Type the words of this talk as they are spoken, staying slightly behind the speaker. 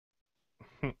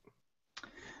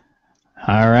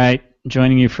All right,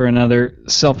 joining you for another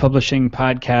self-publishing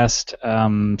podcast.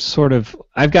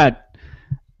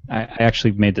 I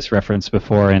actually made this reference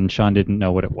before, and Sean didn't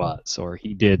know what it was, or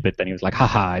he did, but then he was like,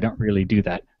 haha, I don't really do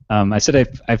that. I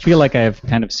said I feel like I have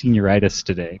kind of senioritis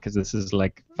today, because this is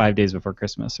like 5 days before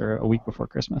Christmas, or a week before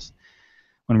Christmas,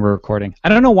 when we're recording. I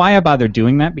don't know why I bother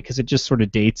doing that, because it just sort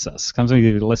of dates us. Sometimes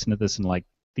you listen to this in like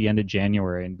the end of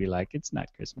January and be like, it's not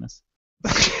Christmas.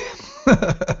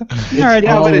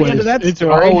 It's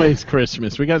always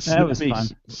Christmas. We got Snoopy,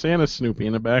 Santa Snoopy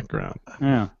in the background.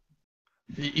 Yeah.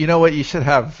 You know what? You should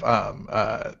have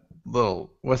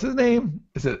what's his name?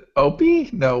 Is it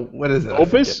Opie? No, what is it?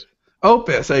 Opus?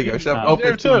 Opus. There you go. Should have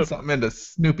Opus doing something into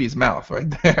Snoopy's mouth right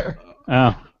there.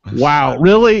 Oh. Wow,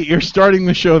 really? You're starting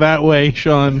the show that way,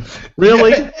 Sean?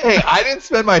 Really? Hey, I didn't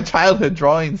spend my childhood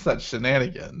drawing such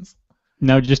shenanigans.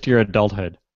 No, just your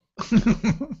adulthood.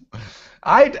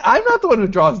 I'm not the one who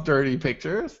draws dirty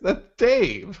pictures. That's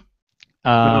Dave.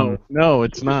 No,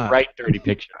 it's not. Right, dirty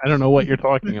picture. I don't know what you're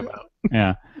talking about.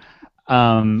 Yeah.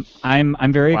 I'm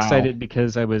very excited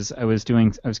because I was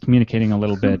communicating a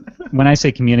little bit. When I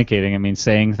say communicating, I mean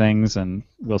saying things, and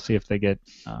we'll see if they get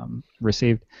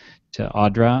received, to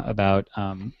Audra about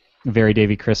Very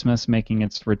Davy Christmas making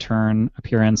its return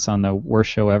appearance on the Worst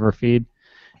Show Ever feed,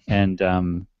 and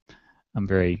I'm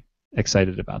very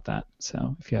excited about that.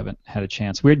 So if you haven't had a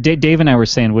chance, Dave and I were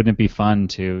saying, wouldn't it be fun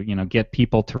to get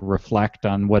people to reflect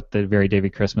on what the Very Davy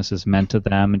Christmas has meant to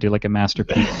them and do like a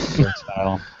masterpiece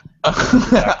style.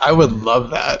 I would love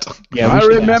that. Yeah, I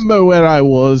remember where I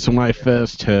was when I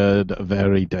first heard a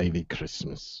Very Davy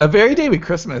Christmas. A Very Davy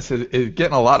Christmas is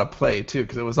getting a lot of play too,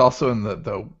 because it was also in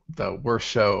the Worst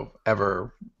Show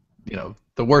Ever,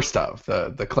 the worst of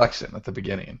the collection at the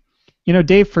beginning.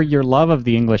 Dave, for your love of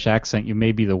the English accent, you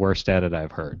may be the worst at it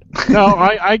I've heard. No,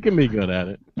 I can be good at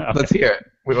it. Okay. Let's hear it.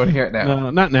 We want to hear it now. No,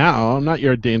 not now. I'm not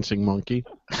your dancing monkey.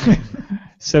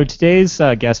 So today's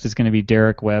guest is going to be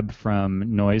Derek Webb from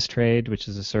NoiseTrade, which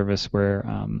is a service where,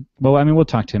 we'll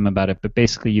talk to him about it, but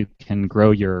basically you can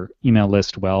grow your email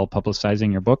list while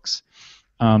publicizing your books.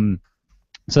 So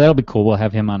that'll be cool. We'll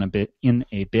have him on in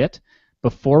a bit.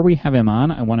 Before we have him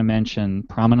on, I want to mention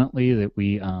prominently that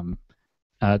we... the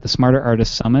Smarter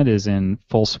Artist Summit is in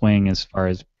full swing as far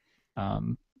as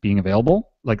being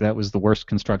available. Like, that was the worst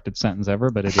constructed sentence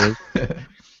ever, but it is.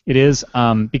 It is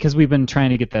because we've been trying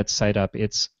to get that site up.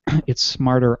 It's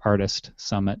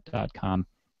smarterartistsummit.com.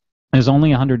 There's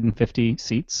only 150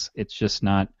 seats. It's just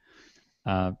not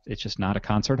a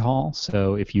concert hall.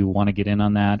 So if you want to get in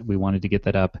on that, we wanted to get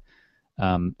that up.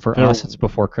 For us, it's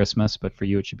before Christmas, but for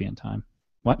you, it should be in time.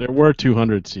 What? There were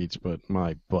 200 seats, but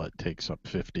my butt takes up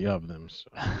 50 of them. So.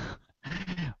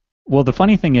 Well, the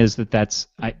funny thing is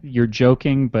you're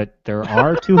joking, but there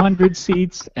are 200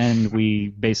 seats, and we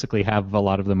basically have a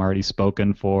lot of them already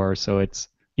spoken for, so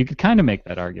you could kind of make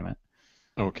that argument.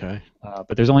 Okay.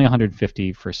 But there's only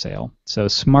 150 for sale. So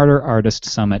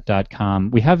smarterartistsummit.com.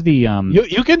 We have the...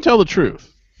 You can tell the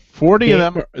truth. 40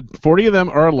 of them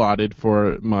are allotted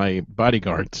for my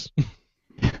bodyguards.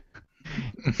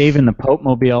 Dave in the Pope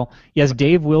Mobile. Yes,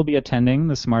 Dave will be attending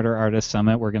the Smarter Artist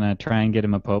Summit. We're going to try and get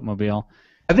him a Pope Mobile.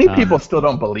 I think people still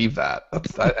don't believe that. I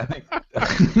think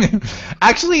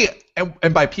actually,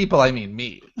 and by people I mean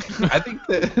me. I think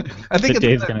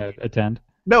Dave's going to attend.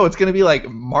 No, it's going to be like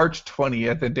March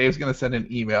 20th, and Dave's going to send an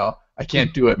email. I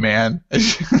can't do it, man. I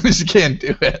just can't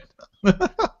do it.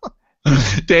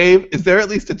 Dave, is there at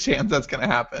least a chance that's going to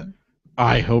happen?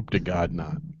 I hope to God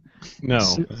not. No,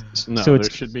 there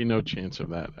should be no chance of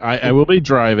that. I will be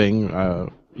driving.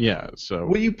 So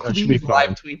will you please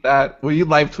live tweet that? Will you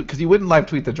live tweet? Because you wouldn't live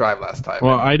tweet the drive last time.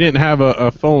 Well, I didn't have a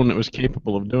phone that was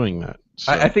capable of doing that.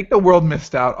 So. I think the world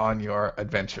missed out on your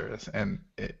adventures, and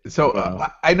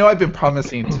I know I've been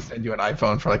promising to send you an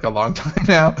iPhone for like a long time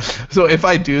now. So if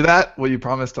I do that, will you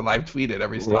promise to live tweet it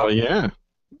every stop? Well, yeah.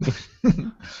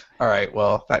 All right.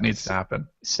 Well, that needs to happen.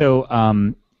 So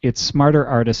it's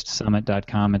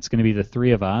smarterartistsummit.com. It's going to be the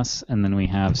three of us, and then we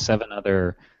have 7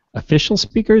 other official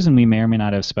speakers, and we may or may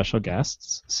not have special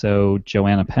guests. So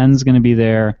Joanna Penn's going to be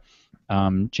there.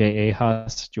 J.A.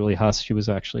 Huss, Julie Huss, she was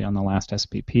actually on the last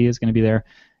SPP, is going to be there.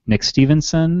 Nick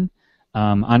Stevenson,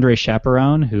 Andre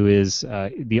Chaperone, who is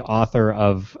the author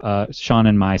of Sean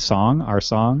and my song, our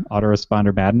song,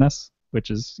 Autoresponder Madness, which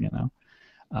is, he's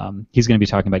going to be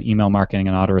talking about email marketing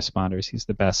and autoresponders. He's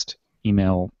the best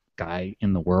email guy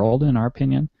in the world, in our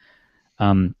opinion.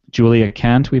 Julia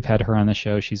Kent, we've had her on the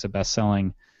show. She's a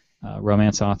best-selling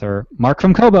romance author. Mark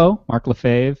from Kobo, Mark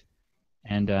Lefebvre,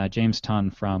 and James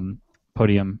Tunn from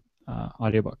Podium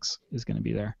Audiobooks is going to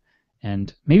be there.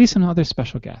 And maybe some other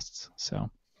special guests. So,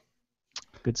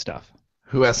 good stuff.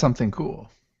 Who has something cool?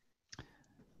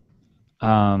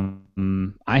 I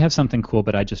have something cool,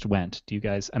 but I just went. Do you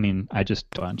guys? I mean, I just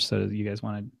bunch. So do you guys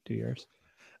want to do yours?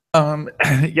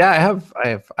 Yeah,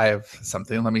 I have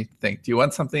something. Let me think. Do you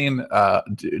want something?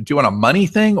 Do you want a money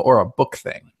thing or a book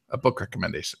thing? A book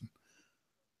recommendation?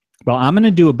 Well, I'm going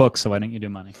to do a book, so why don't you do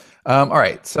money? All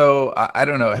right. So I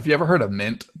don't know. Have you ever heard of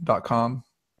Mint.com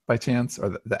by chance,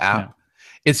 or the app? No.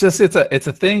 It's a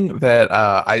thing that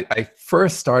I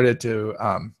first started to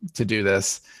do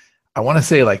this. I want to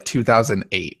say like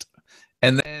 2008,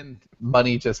 and then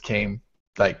money just came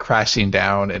like crashing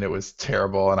down, and it was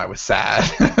terrible, and I was sad.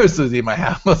 I was losing my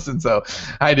house, and so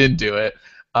I didn't do it.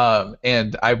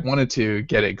 And I wanted to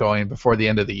get it going before the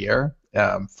end of the year.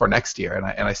 For next year, and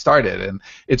I started, and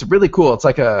it's really cool. It's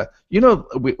like how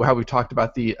we talked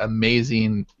about the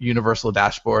amazing universal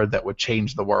dashboard that would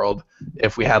change the world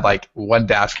if we had like one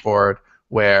dashboard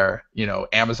where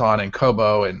Amazon and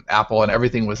Kobo and Apple and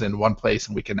everything was in one place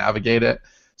and we can navigate it.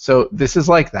 So this is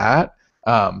like that,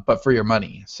 but for your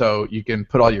money. So you can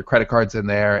put all your credit cards in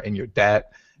there and your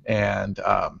debt and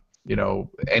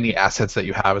any assets that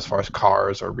you have as far as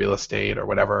cars or real estate or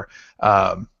whatever,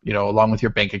 along with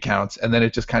your bank accounts, and then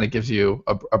it just kind of gives you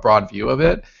a broad view of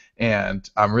it. And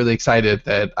I'm really excited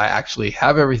that I actually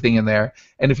have everything in there.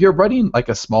 And if you're running like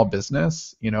a small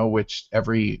business, which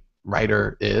every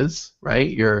writer is, right?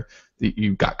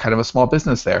 You've got kind of a small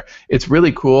business there. It's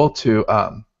really cool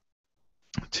to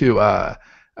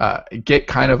get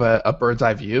kind of a bird's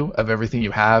eye view of everything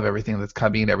you have, everything that's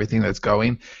coming, everything that's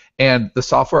going. And the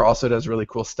software also does really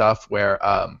cool stuff where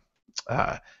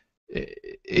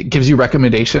it gives you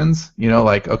recommendations,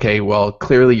 like, okay, well,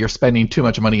 clearly you're spending too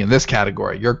much money in this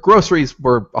category. Your groceries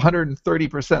were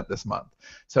 130% this month.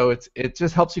 So it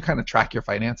just helps you kind of track your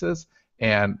finances.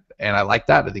 And I like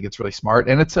that. I think it's really smart.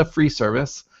 And it's a free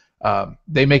service.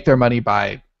 They make their money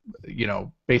by,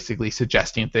 basically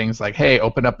suggesting things like, hey,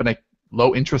 open up a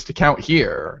low interest account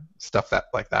here, or stuff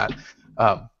like that.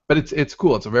 But it's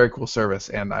cool. It's a very cool service,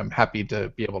 and I'm happy to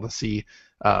be able to see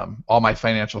all my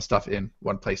financial stuff in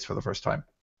one place for the first time.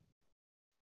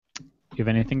 You have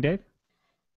anything, Dave?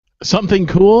 Something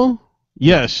cool?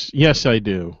 Yes, I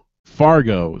do.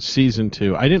 Fargo season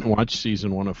 2. I didn't watch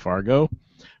season 1 of Fargo.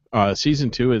 Season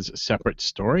 2 is a separate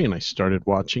story, and I started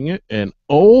watching it, and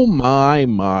oh my,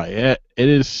 it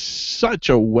is such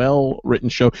a well-written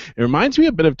show. It reminds me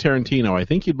a bit of Tarantino. I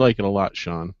think you'd like it a lot,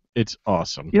 Sean. It's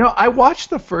awesome. I watched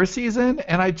the first season,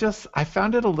 and I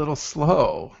found it a little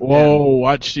slow. Whoa,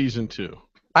 watch season 2.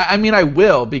 I mean, I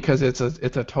will, because it's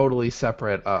a totally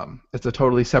separate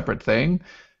thing.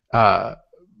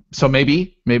 So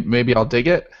maybe I'll dig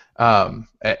it,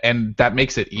 and that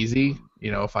makes it easy.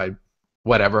 If I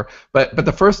whatever. But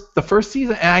the first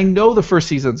season, and I know the first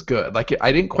season's good. Like,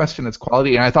 I didn't question its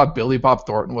quality, and I thought Billy Bob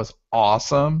Thornton was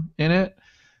awesome in it.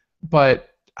 But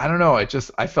I don't know. I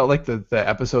felt like the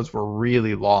episodes were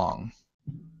really long.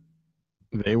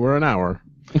 They were an hour.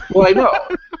 Well,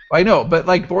 I know. But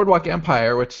like Boardwalk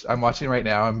Empire, which I'm watching right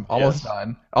now, I'm almost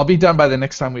done. I'll be done by the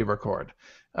next time we record.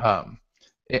 And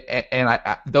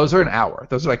those are an hour.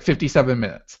 Those are like 57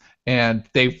 minutes. And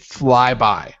they fly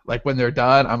by. Like, when they're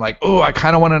done, I'm like, oh, I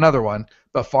kind of want another one.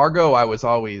 But Fargo, I was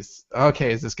always,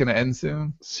 okay, is this going to end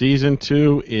soon? Season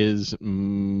 2 is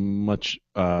much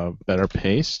better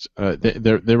paced.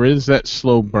 There is that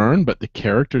slow burn, but the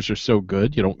characters are so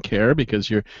good you don't care because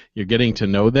you're getting to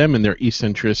know them and their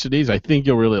eccentricities. I think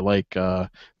you'll really like the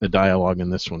dialogue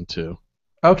in this one too.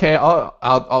 Okay,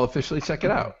 I'll officially check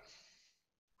it out.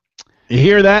 You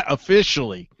hear that?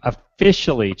 Officially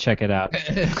check it out.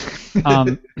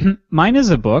 Mine is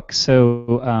a book.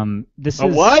 So this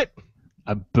is what?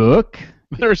 A book.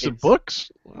 There's some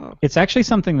books. Wow. It's actually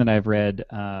something that I've read.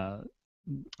 I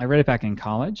read it back in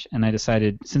college, and I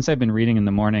decided, since I've been reading in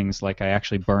the mornings, like, I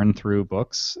actually burn through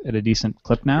books at a decent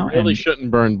clip now. You really shouldn't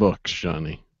burn books,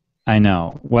 Johnny. I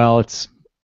know. Well,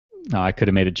 I could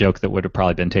have made a joke that would have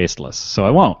probably been tasteless, so I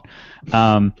won't.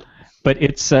 But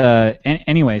it's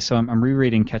anyway. So I'm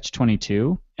rereading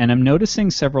Catch-22, and I'm noticing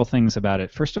several things about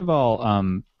it. First of all,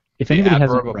 if anybody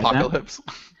hasn't read Apocalypse.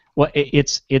 that, well,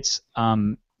 it's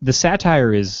the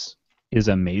satire is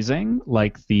amazing.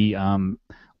 Like, the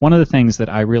one of the things that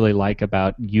I really like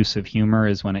about use of humor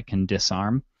is when it can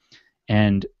disarm.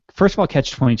 And first of all,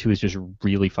 Catch-22 is just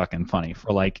really fucking funny.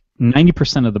 For like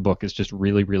 90% of the book is just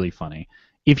really, really funny.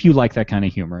 If you like that kind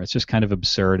of humor, it's just kind of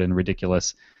absurd and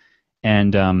ridiculous.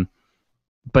 And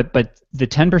but the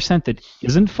 10% that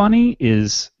isn't funny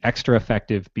is extra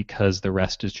effective because the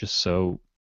rest is just so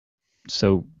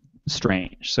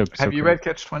strange. So have you read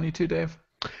Catch-22, Dave?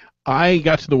 I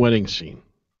got to the wedding scene.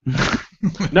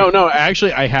 No.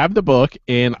 Actually, I have the book,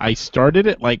 and I started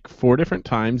it like 4 different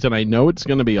times, and I know it's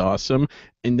going to be awesome,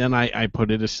 and then I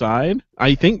put it aside.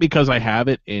 I think because I have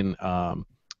it in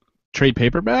trade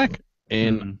paperback,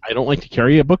 and I don't like to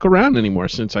carry a book around anymore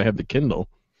since I have the Kindle.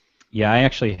 Yeah, I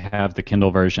actually have the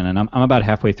Kindle version, and I'm about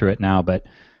halfway through it now. But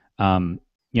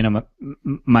you know,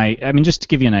 I mean, just to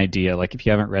give you an idea, like if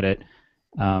you haven't read it,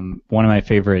 one of my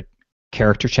favorite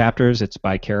character chapters, it's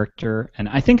by character, and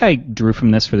I think I drew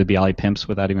from this for the Bialy Pimps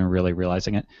without even really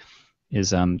realizing it,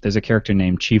 is there's a character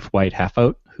named Chief White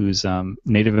Halfout who's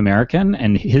Native American,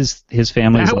 and his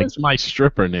family's That like was my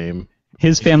stripper name.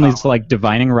 his family's like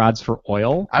divining rods for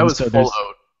oil. I was full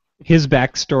out. His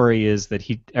backstory is that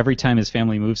every time his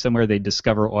family moves somewhere, they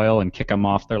discover oil and kick him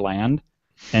off their land.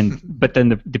 But then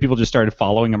the people just started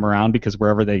following him around because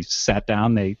wherever they sat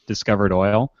down, they discovered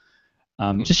oil.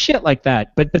 Just shit like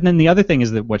that. But then the other thing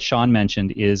is that what Sean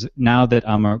mentioned is now that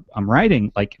I'm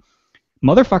writing, like,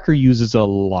 motherfucker uses a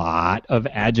lot of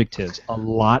adjectives, a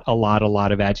lot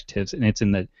of adjectives, and it's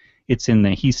in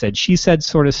the he said, she said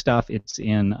sort of stuff. It's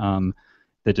in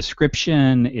the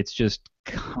description. It's just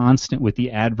constant with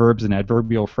the adverbs and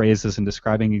adverbial phrases and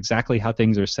describing exactly how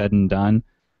things are said and done.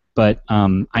 But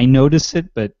I notice it,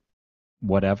 but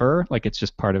whatever. Like, it's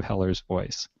just part of Heller's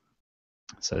voice.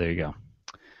 So there you go.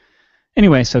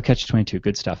 Anyway, so Catch-22,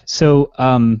 good stuff. So,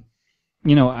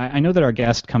 you know, I know that our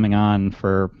guest coming on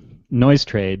for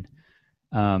NoiseTrade,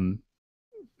 trying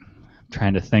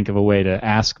to think of a way to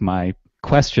ask my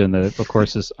question that, of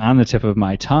course, is on the tip of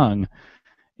my tongue,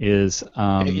 is...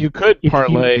 you could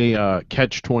parlay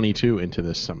Catch-22 into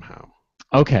this somehow.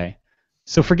 Okay.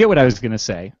 So forget what I was going to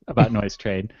say about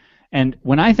NoiseTrade. And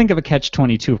when I think of a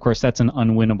Catch-22, of course, that's an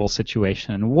unwinnable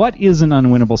situation. What is an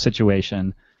unwinnable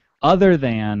situation other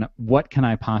than who can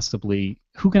I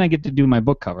get to do my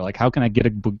book cover? Like, how can I get a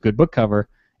good book cover?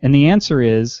 And the answer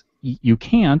is you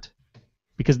can't,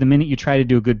 because the minute you try to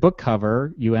do a good book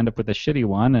cover, you end up with a shitty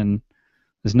one, and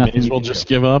there's nothing. Might as well just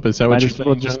give up. Is that what you're saying? Might as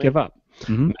well just give up.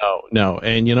 Mm-hmm. No.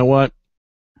 And you know what?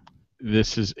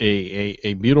 This is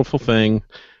a beautiful thing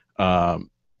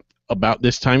about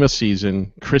this time of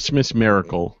season, Christmas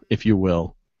miracle, if you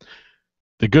will.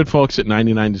 The good folks at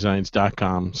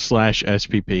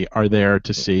 99designs.com/SPP are there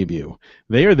to save you.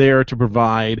 They are there to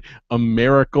provide a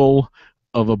miracle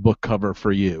of a book cover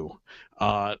for you.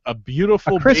 A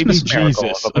beautiful baby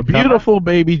Jesus, a beautiful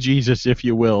baby Jesus, if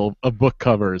you will, of book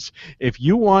covers. If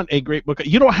you want a great book,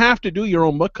 you don't have to do your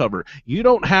own book cover. You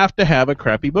don't have to have a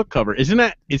crappy book cover. Isn't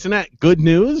that good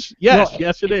news? Yes, well,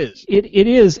 yes, it is. It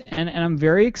is, and I'm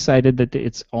very excited that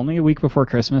it's only a week before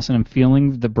Christmas, and I'm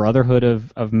feeling the brotherhood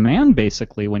of man,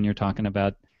 basically, when you're talking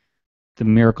about the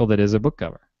miracle that is a book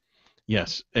cover.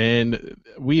 Yes, and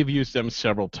we have used them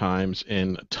several times,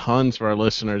 and tons of our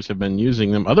listeners have been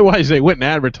using them. Otherwise, they wouldn't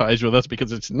advertise with us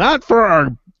because it's not for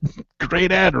our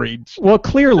great ad reads. Well,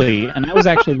 clearly, and that was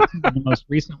actually the most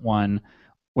recent one,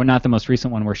 well, not the most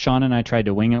recent one, where Sean and I tried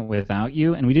to wing it without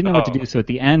you, and we didn't know what to do, so at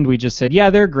the end we just said, yeah,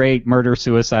 they're great, murder,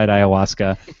 suicide,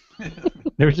 ayahuasca.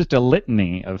 There was just a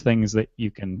litany of things that you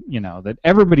can, that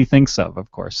everybody thinks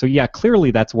of course. So yeah,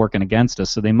 clearly that's working against us.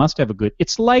 So they must have a good.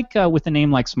 It's like with a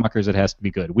name like Smucker's, it has to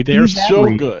be good. They're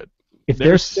so good. If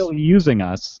they're still using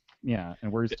us, yeah,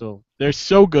 and we're still. They're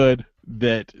so good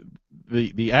that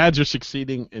the ads are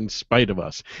succeeding in spite of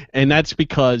us, and that's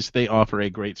because they offer a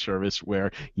great service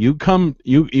where you go to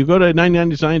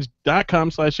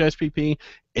 99designs.com/SPP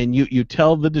and you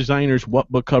tell the designers what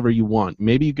book cover you want.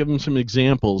 Maybe you give them some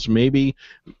examples. Maybe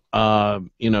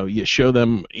you show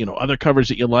them other covers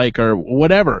that you like or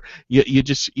whatever.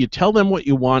 You tell them what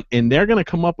you want, and they're going to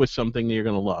come up with something that you're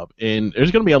going to love. And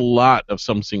there's going to be a lot of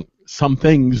some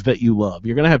things that you love.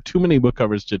 You're going to have too many book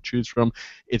covers to choose from.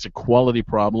 It's a quality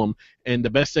problem, and the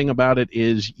best thing about it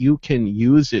is you can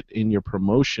use it in your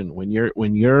promotion when you're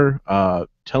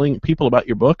telling people about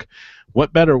your book.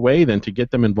 What better way than to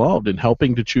get them involved in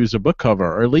helping to choose a book cover,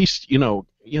 or at least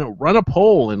run a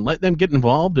poll and let them get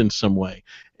involved in some way.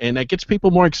 And that gets people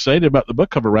more excited about the book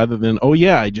cover rather than, oh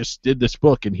yeah, I just did this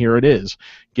book and here it is.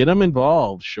 Get them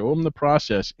involved, show them the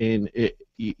process, and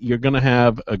you're going to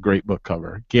have a great book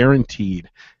cover, guaranteed.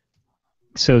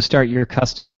 So start your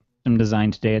custom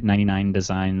design today at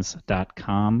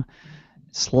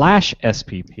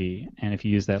 99designs.com/SPP, and if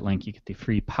you use that link, you get the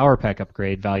free Power Pack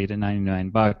upgrade valued at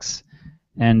 $99.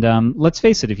 And let's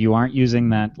face it, if you aren't using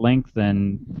that link,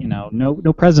 then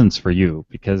no presents for you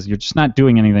because you're just not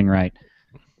doing anything right.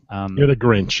 You're the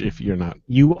Grinch if you're not.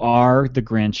 You are the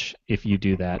Grinch if you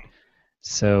do that.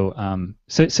 So,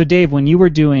 so Dave, when you were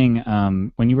dressing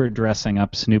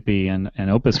up Snoopy and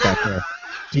Opus back there,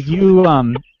 did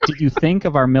you think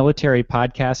of our military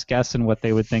podcast guests and what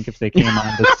they would think if they came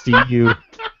on to see you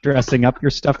dressing up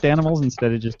your stuffed animals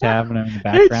instead of just having them in the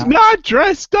background? It's not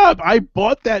dressed up. I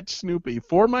bought that Snoopy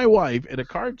for my wife at a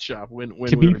card shop when To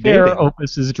we be were fair, dating.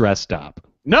 Opus is dressed up.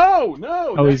 No.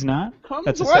 Oh, he's not? Comes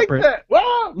That's a like separate. that.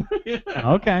 Wow. Yeah.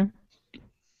 Okay.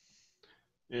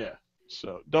 Yeah.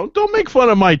 So don't make fun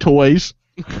of my toys.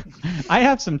 I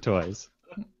have some toys.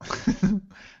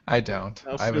 I don't.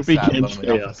 Now I have a Snoopy sad, can't lonely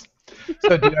stay office.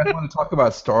 So, do you guys want to talk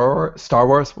about Star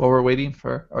Wars while we're waiting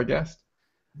for our guest?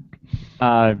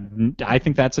 I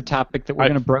think that's a topic that we're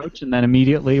going to broach, and then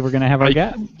immediately we're going to have our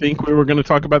guest. I think we were going to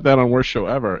talk about that on Worst Show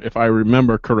Ever, if I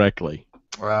remember correctly.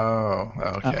 Oh,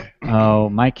 okay.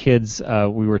 My kids,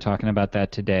 we were talking about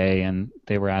that today, and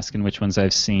they were asking which ones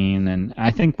I've seen, and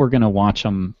I think we're going to watch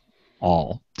them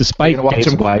all, despite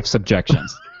Dave's wife's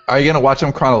objections. Are you going to watch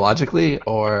them chronologically,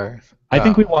 or? I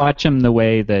think we watch them the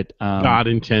way that God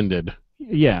intended.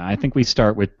 Yeah, I think we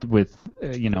start with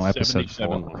episode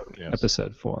 4. Yes.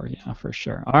 Episode 4, yeah, for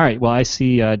sure. All right, well, I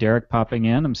see Derek popping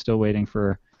in. I'm still waiting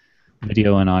for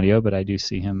video and audio, but I do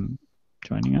see him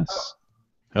joining us.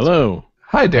 Hello.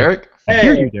 Hi, Derek. I Hey,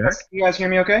 hear you, Derek. you guys hear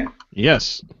me okay?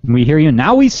 Yes. We hear you.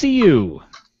 Now we see you.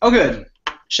 Oh, good.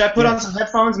 Should I put on some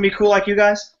headphones and be cool like you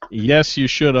guys? Yes, you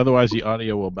should. Otherwise, the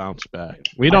audio will bounce back.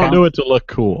 We don't do it to look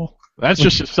cool. That's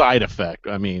just a side effect.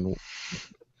 I mean.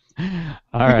 All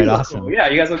right, awesome. Cool. Yeah,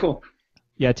 you guys look cool.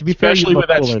 Yeah, to be Especially fair, you with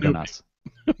look that cooler than Snoopy. us.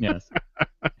 Yes.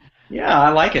 Yeah, I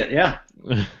like it. Yeah.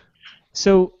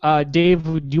 So, Dave,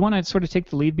 do you want to sort of take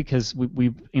the lead, because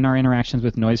we in our interactions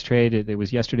with Noise Trade, it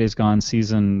was Yesterday's Gone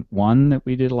season 1 that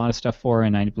we did a lot of stuff for,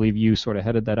 and I believe you sort of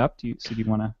headed that up. Do you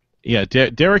want to? Yeah,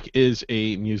 Derek is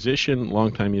a musician,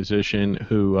 longtime musician,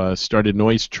 who started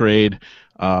Noise Trade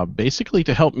basically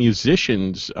to help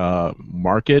musicians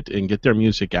market and get their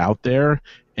music out there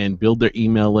and build their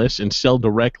email list and sell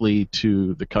directly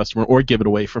to the customer or give it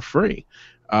away for free.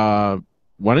 Why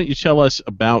don't you tell us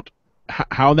about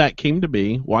how that came to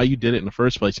be, why you did it in the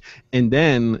first place, and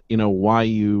then why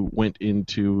you went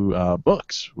into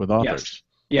books with authors. Yes.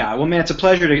 Yeah, well, man, it's a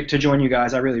pleasure to join you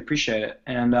guys. I really appreciate it.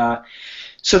 And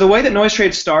so the way that Noise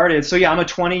Trade started, so yeah, I'm a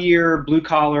 20-year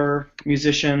blue-collar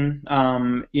musician.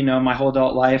 My whole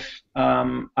adult life,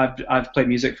 I've played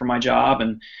music for my job,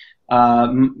 and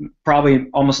probably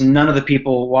almost none of the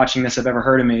people watching this have ever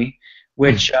heard of me,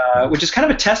 which is kind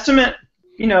of a testament,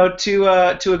 to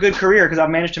a good career, because I've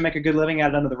managed to make a good living at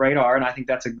it under the radar, and I think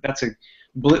that's a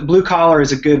blue collar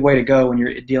is a good way to go when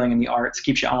you're dealing in the arts.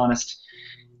 Keeps you honest.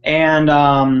 And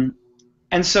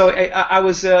so I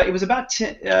was it was about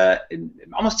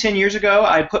almost 10 years ago.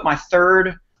 I put my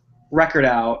third record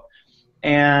out,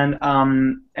 and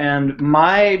I'm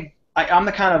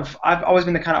the kind of I've always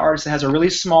been the kind of artist that has a really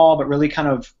small but really kind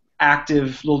of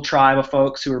active little tribe of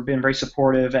folks who have been very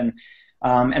supportive, and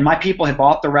my people had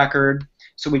bought the record,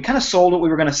 so we kind of sold what we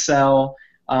were going to sell.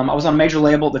 I was on a major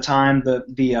label at the time.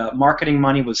 The marketing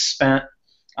money was spent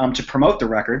to promote the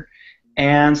record.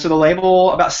 And so the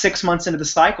label, about 6 months into the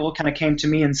cycle, kind of came to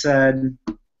me and said,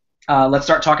 let's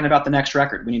start talking about the next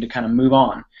record. We need to kind of move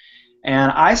on. And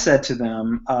I said to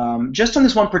them, just on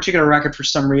this one particular record, for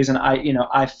some reason,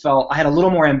 I felt I had a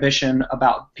little more ambition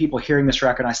about people hearing this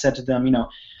record. I said to them,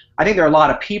 I think there are a lot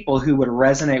of people who would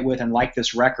resonate with and like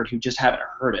this record who just haven't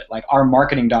heard it. Like, our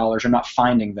marketing dollars are not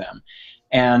finding them.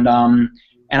 And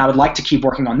I would like to keep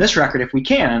working on this record if we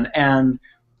can. And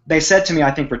they said to me,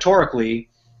 I think rhetorically,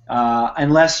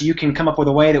 unless you can come up with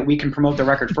a way that we can promote the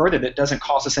record further that doesn't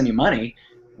cost us any money,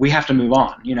 we have to move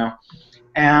on,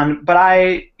 but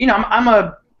I'm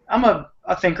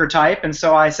a thinker type, and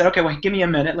so I said, okay, well, give me a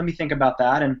minute, let me think about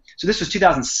that. And so this was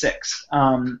 2006,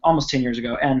 almost 10 years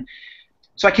ago, and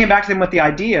so I came back to them with the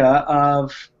idea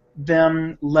of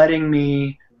them letting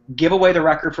me give away the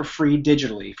record for free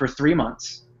digitally for 3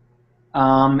 months.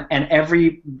 And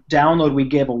every download we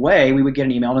give away, we would get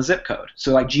an email and a zip code.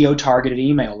 So like geo-targeted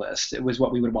email list, it was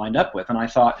what we would wind up with. And I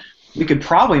thought we could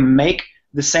probably make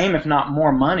the same, if not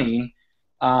more money,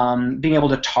 being able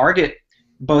to target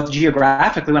both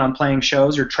geographically when I'm playing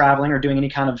shows or traveling or doing any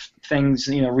kind of things,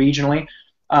 regionally,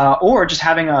 or just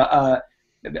having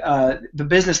the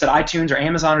business that iTunes or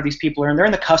Amazon or these people are in. They're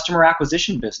in the customer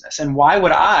acquisition business. And why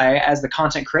would I, as the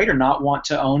content creator, not want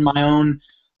to own my own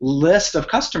list of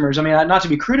customers? I mean, not to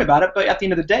be crude about it, but at the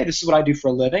end of the day, this is what I do for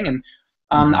a living, and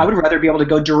I would rather be able to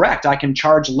go direct. I can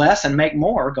charge less and make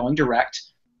more going direct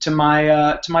to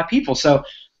my people. So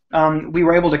we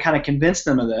were able to kind of convince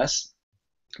them of this.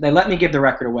 They let me give the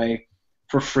record away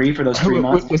for free for those 3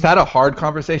 months. Was that a hard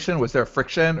conversation? Was there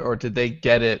friction, or did they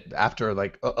get it after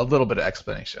like a little bit of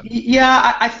explanation?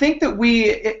 Yeah, I think that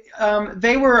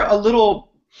they were a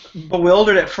little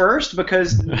bewildered at first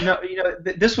because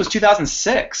this was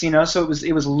 2006, so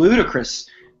it was ludicrous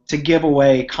to give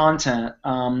away content.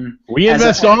 We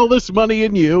invest all this money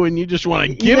in you, and you just want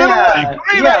to give it away.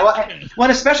 Well,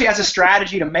 especially as a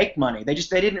strategy to make money. They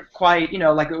didn't quite,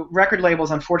 like record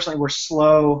labels, unfortunately, were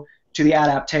slow to the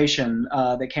adaptation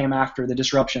that came after the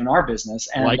disruption in our business.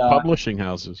 And, like publishing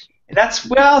houses.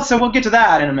 So we'll get to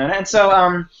that in a minute.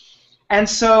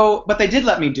 But they did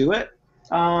let me do it.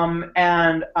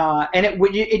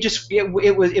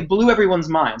 It blew everyone's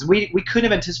minds. We couldn't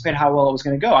have anticipated how well it was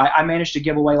going to go. I managed to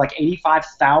give away like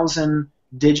 85,000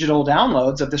 digital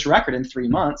downloads of this record in 3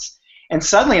 months, and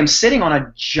suddenly I'm sitting on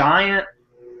a giant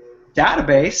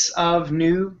database of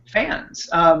new fans,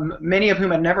 many of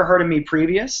whom had never heard of me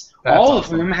previous, all of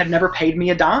whom had never paid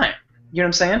me a dime. You know what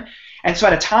I'm saying? And so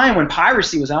at a time when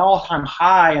piracy was at an all-time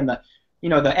high and the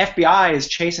FBI is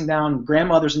chasing down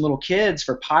grandmothers and little kids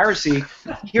for piracy,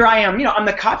 here I am, I'm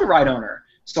the copyright owner,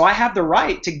 so I have the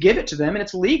right to give it to them, and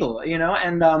it's legal,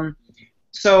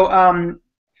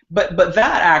 but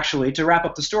that actually, to wrap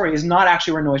up the story, is not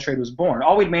actually where NoiseTrade was born.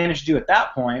 All we'd managed to do at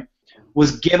that point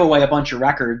was give away a bunch of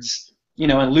records,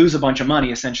 and lose a bunch of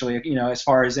money, essentially, as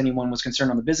far as anyone was concerned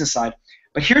on the business side.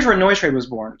 But here's where NoiseTrade was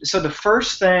born. So the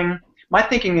first thing, my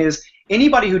thinking is,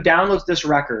 anybody who downloads this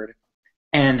record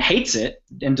and hates it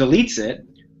and deletes it,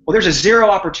 well, there's a zero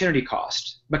opportunity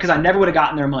cost because I never would have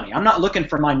gotten their money. I'm not looking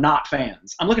for my not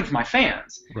fans. I'm looking for my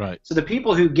fans. Right. So the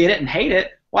people who get it and hate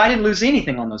it, well, I didn't lose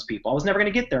anything on those people. I was never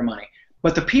going to get their money.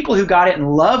 But the people who got it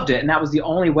and loved it, and that was the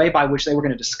only way by which they were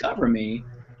going to discover me,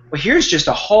 well, here's just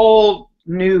a whole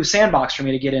new sandbox for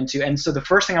me to get into. And so the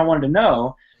first thing I wanted to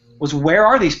know was, where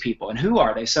are these people and who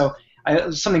are they? So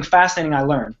something fascinating I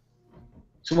learned.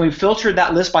 So when we filtered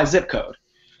that list by zip code,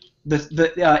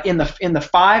 in the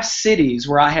 5 cities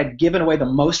where I had given away the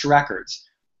most records,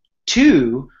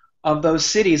 2 of those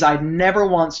cities I'd never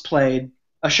once played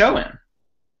a show in.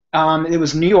 It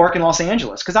was New York and Los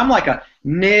Angeles, because I'm like a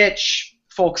niche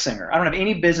folk singer. I don't have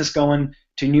any business going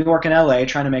to New York and LA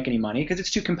trying to make any money because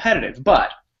it's too competitive. But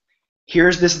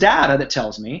here's this data that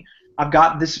tells me I've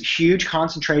got this huge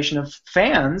concentration of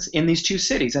fans in these 2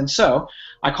 cities. And so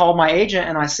I called my agent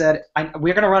and I said,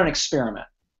 we're going to run an experiment.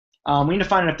 We need to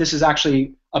find out if this is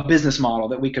actually a business model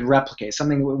that we could replicate, a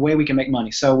way we can make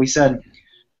money. So we said,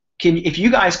 if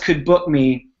you guys could book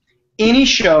me any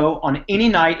show on any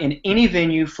night in any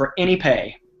venue for any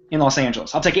pay in Los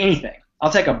Angeles, I'll take anything.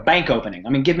 I'll take a bank opening. I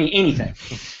mean, give me anything.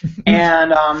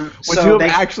 And would you have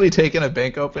actually taken a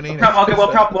bank opening?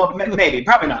 Maybe,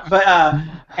 probably not. But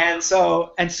and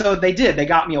so they did. They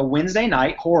got me a Wednesday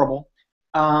night, horrible,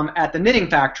 at the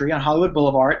Knitting Factory on Hollywood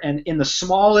Boulevard, and in the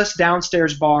smallest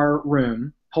downstairs bar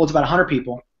room, holds about 100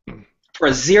 people, for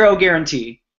a zero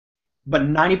guarantee, but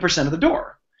 90% of the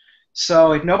door.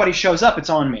 So if nobody shows up, it's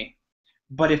on me.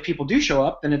 But if people do show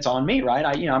up, then it's on me, right?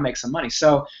 I make some money.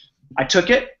 So I took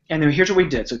it, and then here's what we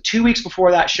did. So 2 weeks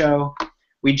before that show,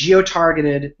 we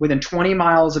geo-targeted within 20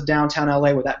 miles of downtown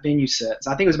LA where that venue sits.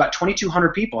 I think it was about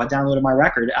 2,200 people had downloaded my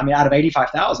record. I mean, out of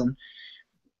 85,000.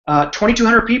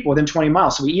 2,200 people within 20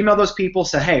 miles. So we emailed those people,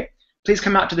 said, hey, please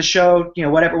come out to the show,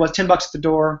 whatever it was, $10 at the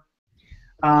door.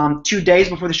 2 days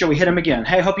before the show, we hit them again.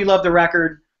 Hey, hope you love the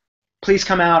record. Please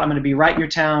come out. I'm going to be right in your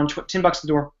town, $10 at the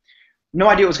door. No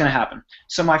idea what was going to happen.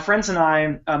 So my friend and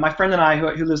I,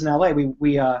 who lives in LA,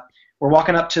 we were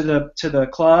walking up to the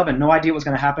club, and no idea what was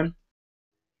going to happen.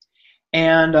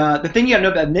 And the thing you got to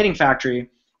know about the Knitting Factory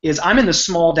is I'm in the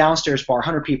small downstairs bar,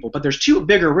 100 people, but there's 2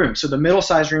 bigger rooms. So the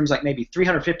middle-sized room is like maybe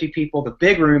 350 people. The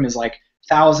big room is like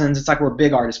thousands. It's like where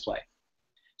big artists play.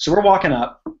 So we're walking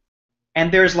up,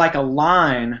 and there's like a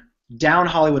line down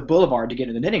Hollywood Boulevard to get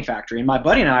to the Knitting Factory. And my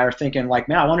buddy and I are thinking, like,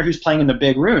 man, I wonder who's playing in the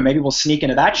big room. Maybe we'll sneak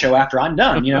into that show after I'm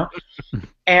done,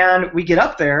 And we get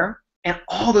up there, and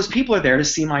all those people are there to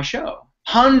see my show.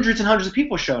 Hundreds and hundreds of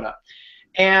people showed up.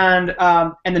 And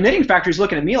the Knitting Factory's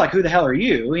looking at me like, who the hell are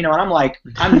you? And I'm like,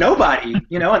 I'm nobody,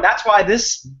 and that's why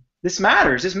this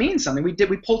matters. This means something. We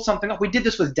pulled something up. We did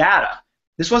this with data.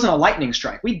 This wasn't a lightning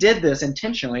strike. We did this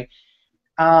intentionally.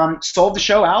 Sold the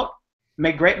show out,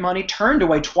 made great money, turned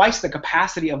away twice the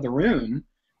capacity of the room,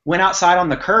 went outside on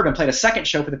the curb and played a second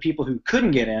show for the people who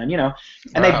couldn't get in, and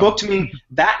They booked me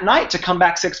that night to come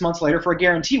back 6 months later for a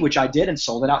guarantee, which I did, and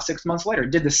sold it out 6 months later.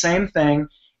 Did the same thing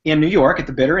in New York at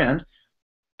the bitter end.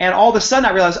 And all of a sudden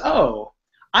I realized, oh,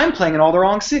 I'm playing in all the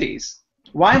wrong cities.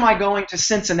 Why am I going to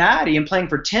Cincinnati and playing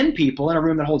for 10 people in a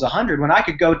room that holds 100 when I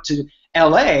could go to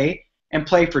LA and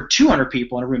play for 200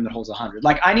 people in a room that holds 100.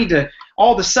 Like, I need to,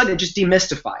 all of a sudden, it just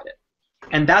demystified it.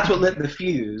 And that's what lit the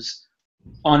fuse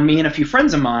on me and a few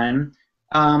friends of mine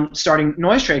starting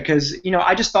Noise Trade, because, you know,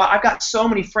 I just thought, I've got so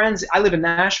many friends. I live in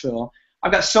Nashville.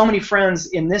 I've got so many friends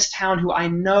in this town who I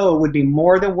know would be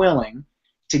more than willing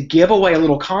to give away a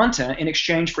little content in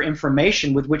exchange for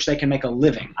information with which they can make a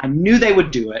living. I knew they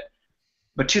would do it,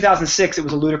 but 2006, it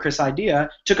was a ludicrous idea.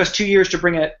 It took us 2 years to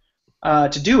bring it,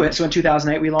 to do it. So in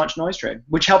 2008, we launched Noise Trade,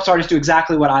 which helps artists do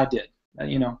exactly what I did.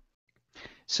 You know.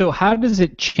 So how does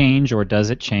it change, or does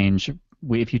it change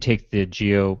if you take the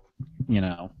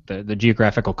the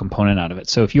geographical component out of it?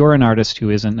 So if you're an artist who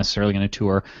isn't necessarily going to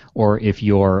tour, or if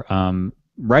you're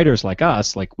writers like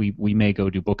us, like we may go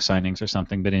do book signings or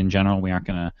something, but in general we aren't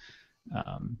going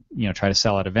to try to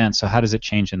sell at events. So how does it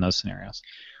change in those scenarios?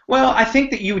 Well, I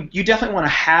think that you definitely want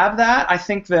to have that. I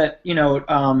think that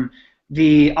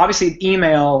obviously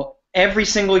email, every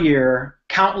single year,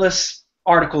 countless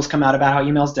articles come out about how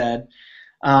email's dead.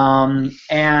 But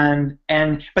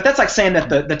that's like saying that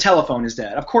the telephone is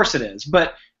dead. Of course it is.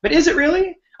 But is it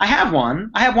really? I have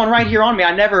one. I have one right here on me.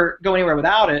 I never go anywhere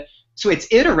without it. So it's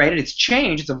iterated, it's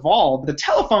changed, it's evolved. The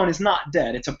telephone is not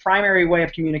dead. It's a primary way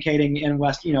of communicating in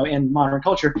in modern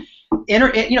culture.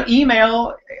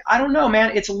 Email, I don't know,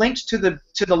 man. It's linked to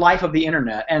the life of the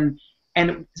internet, and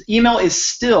email is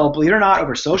still, believe it or not,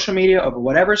 over social media, over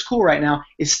whatever is cool right now,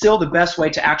 is still the best way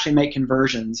to actually make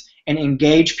conversions and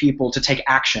engage people to take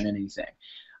action in anything.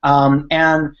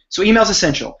 And so email is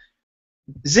essential.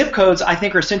 Zip codes, I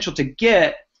think, are essential to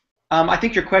get. I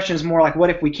think your question is more like, what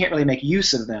if we can't really make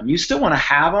use of them? You still want to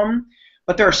have them,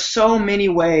 but there are so many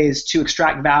ways to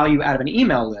extract value out of an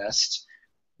email list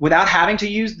without having to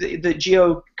use the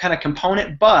geo kind of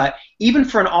component. But even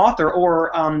for an author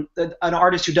or an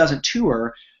artist who doesn't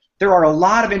tour, there are a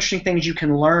lot of interesting things you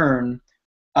can learn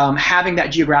having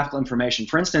that geographical information.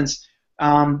 For instance,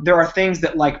 there are things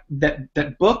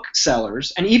that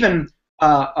booksellers and even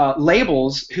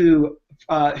labels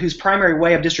whose primary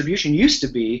way of distribution used to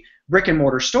be brick and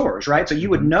mortar stores, right? So you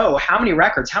would know how many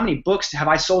records, how many books have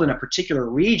I sold in a particular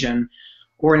region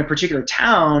or in a particular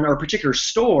town or a particular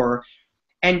store,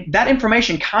 and that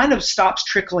information kind of stops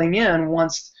trickling in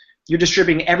once you're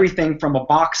distributing everything from a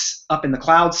box up in the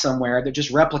cloud somewhere that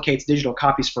just replicates digital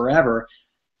copies forever.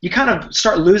 You kind of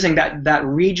start losing that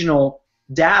regional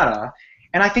data,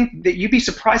 and I think that you'd be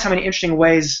surprised how many interesting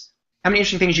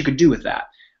things you could do with that.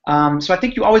 So I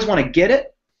think you always want to get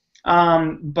it,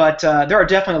 but there are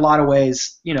definitely a lot of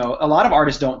ways. A lot of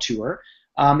artists don't tour.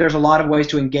 There's a lot of ways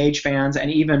to engage fans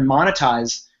and even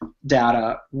monetize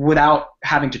data without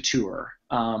having to tour.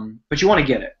 But you want to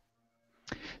get it.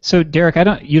 So Derek,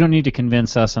 you don't need to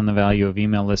convince us on the value of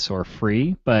email lists or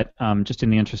free, but just in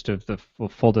the interest of the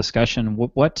full discussion,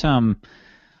 what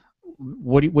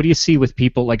do you see with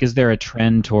people? Like, is there a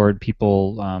trend toward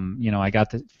people? I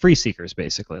got the free seekers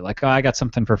basically. Like, I got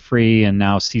something for free, and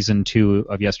now season 2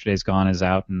 of Yesterday's Gone is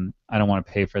out, and I don't want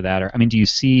to pay for that. Or, do you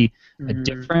see a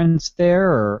difference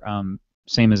there, or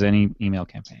same as any email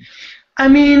campaign?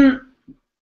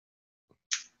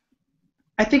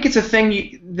 I think it's a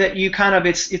thing that you kind of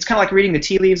it's kind of like reading the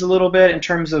tea leaves a little bit in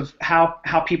terms of how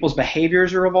people's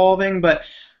behaviors are evolving, but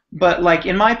like,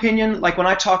 in my opinion, like when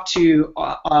I talk to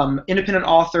independent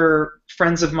author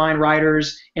friends of mine,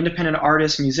 writers, independent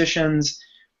artists, musicians,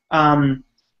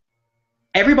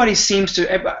 everybody seems to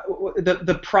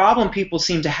the problem people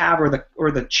seem to have,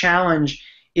 or the challenge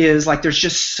is, like, there's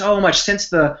just so much, since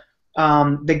the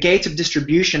gates of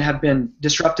distribution have been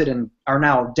disrupted and are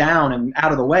now down and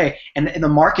out of the way, and the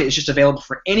market is just available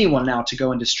for anyone now to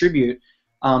go and distribute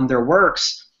their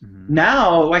works. Mm-hmm.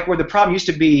 Now, like, where the problem used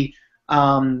to be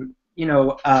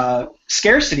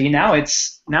scarcity, now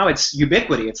it's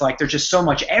ubiquity. It's like there's just so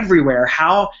much everywhere.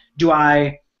 How do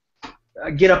I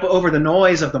get up over the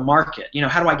noise of the market?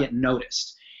 How do I get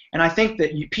noticed? And I think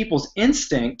that people's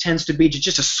instinct tends to be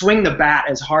just to swing the bat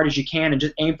as hard as you can and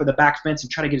just aim for the back fence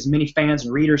and try to get as many fans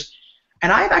and readers.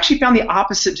 And I've actually found the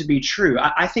opposite to be true.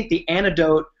 I think the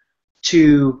antidote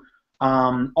to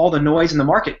all the noise in the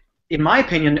market, in my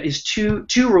opinion, is two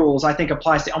rules I think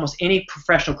applies to almost any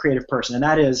professional creative person, and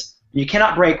that is, you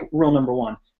cannot break rule number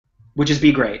 1, which is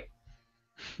be great.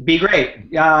 Be great.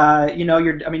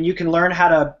 You can learn how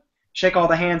to shake all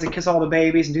the hands and kiss all the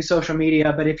babies and do social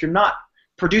media, but if you're not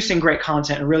producing great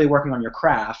content and really working on your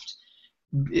craft,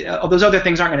 those other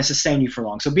things aren't going to sustain you for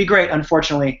long. So be great,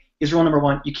 unfortunately, is rule number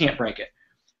 1. You can't break it.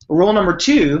 Rule number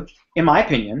 2, in my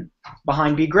opinion,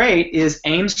 behind be great, is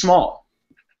aim small.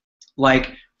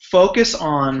 Like, focus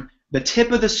on the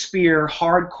tip of the spear,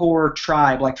 hardcore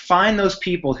tribe. Like, find those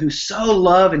people who so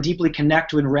love and deeply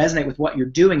connect to and resonate with what you're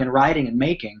doing and writing and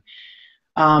making,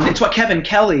 It's what Kevin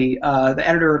Kelly,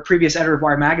 the previous editor of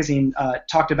Wired Magazine,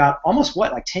 talked about almost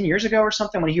like 10 years ago or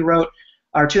something when he wrote,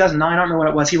 or 2009, I don't remember when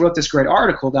it was. He wrote this great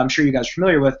article that I'm sure you guys are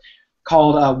familiar with,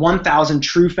 called 1,000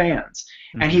 True Fans,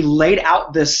 and he laid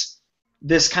out this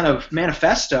kind of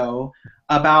manifesto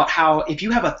about how if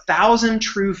you have 1,000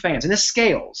 true fans, and this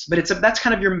scales, but that's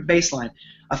kind of your baseline,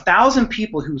 1,000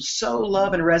 people who so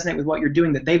love and resonate with what you're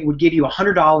doing that they would give you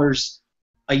 $100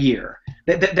 a year,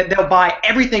 that they'll buy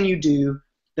everything you do,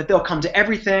 that they'll come to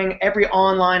everything, every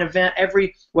online event,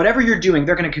 whatever you're doing,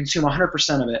 they're going to consume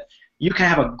 100% of it. You can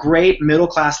have a great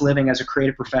middle-class living as a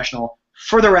creative professional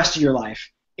for the rest of your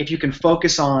life if you can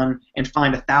focus on and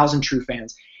find 1,000 true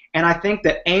fans. And I think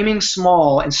that aiming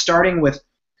small and starting with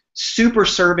super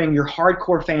serving your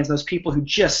hardcore fans, those people who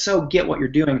just so get what you're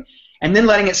doing, and then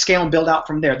letting it scale and build out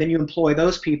from there. Then you employ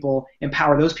those people,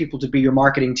 empower those people to be your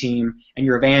marketing team and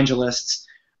your evangelists.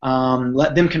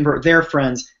 Let them convert their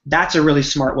friends. That's a really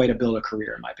smart way to build a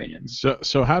career, in my opinion.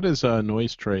 So how does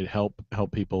NoiseTrade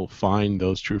help people find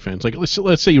those true fans? Like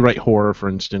let's say you write horror, for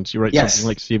instance. You write something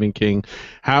like Stephen King.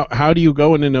 How do you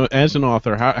go in as an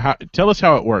author? How tell us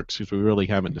how it works, because we really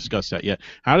haven't discussed that yet.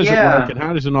 How does it work, and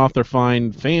how does an author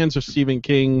find fans of Stephen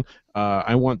King?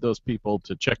 I want those people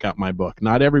to check out my book.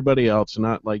 Not everybody else.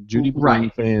 Not like Judy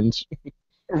Blume fans.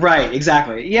 Right.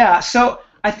 Exactly. Yeah. So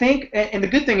I think, and the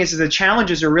good thing is that the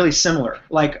challenges are really similar.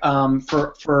 Like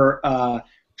for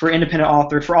independent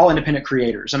authors, for all independent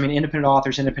creators. I mean, independent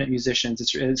authors, independent musicians.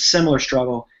 It's a similar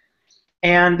struggle.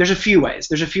 And there's a few ways.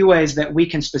 There's a few ways that we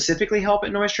can specifically help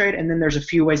at NoiseTrade, and then there's a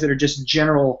few ways that are just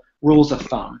general rules of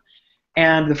thumb.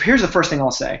 And here's the first thing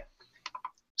I'll say.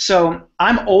 So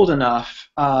I'm old enough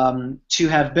to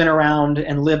have been around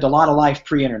and lived a lot of life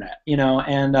pre-internet,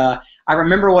 and I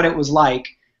remember what it was like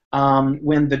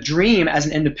when the dream as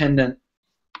an independent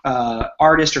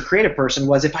artist or creative person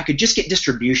was if I could just get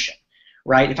distribution,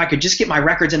 right? If I could just get my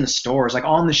records in the stores, like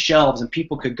on the shelves, and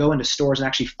people could go into stores and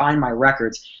actually find my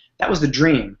records. That was the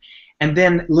dream. And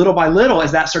then little by little,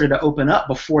 as that started to open up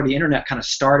before the internet kind of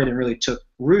started and really took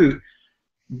root,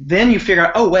 then you figure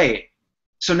out, oh, wait,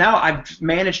 so now I've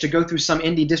managed to go through some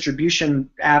indie distribution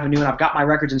avenue and I've got my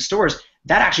records in stores.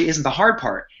 That actually isn't the hard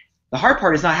part. The hard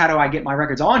part is not how do I get my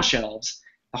records on shelves.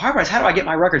 The hard part is how do I get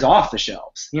my records off the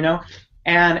shelves,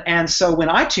 And so when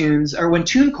iTunes or when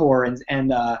TuneCore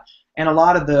and a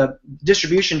lot of the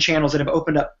distribution channels that have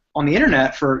opened up on the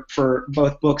internet for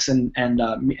both books and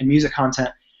music content,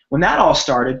 when that all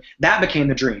started, that became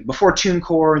the dream. Before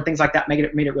TuneCore and things like that made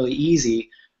it really easy.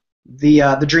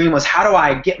 The dream was how do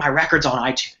I get my records on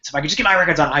iTunes? If I could just get my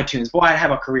records on iTunes, boy, I'd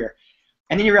have a career.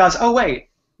 And then you realize, oh wait,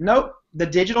 nope, the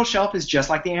digital shelf is just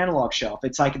like the analog shelf.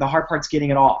 It's like the hard part's getting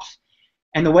it off.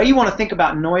 And the way you want to think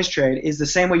about NoiseTrade is the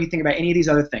same way you think about any of these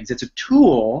other things. It's a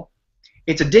tool,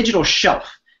 it's a digital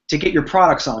shelf to get your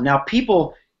products on. Now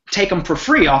people take them for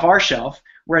free off our shelf,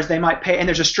 whereas they might pay, and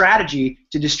there's a strategy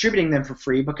to distributing them for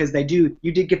free because you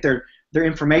did get their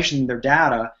information, their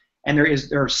data, and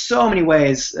there are so many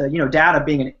ways, data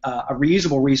being a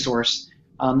reusable resource,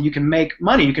 you can make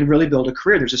money, you can really build a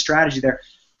career. There's a strategy there.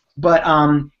 But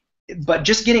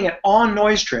just getting it on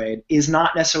NoiseTrade is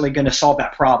not necessarily going to solve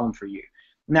that problem for you.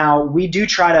 Now, we do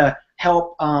try to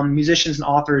help musicians and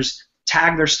authors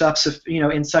tag their stuff,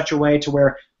 in such a way to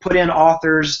where put in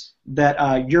authors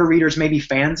that your readers may be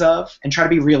fans of, and try to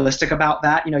be realistic about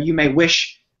that. You may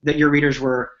wish that your readers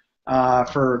were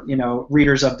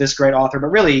readers of this great author, but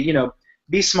really,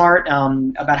 be smart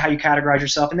about how you categorize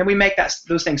yourself, and then we make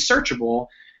those things searchable,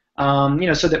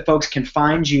 so that folks can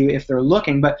find you if they're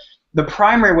looking. But the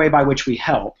primary way by which we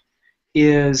help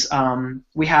is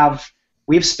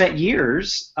we've spent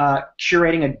years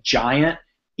curating a giant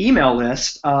email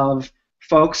list of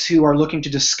folks who are looking to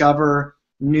discover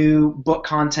new book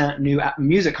content, new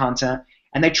music content,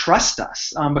 and they trust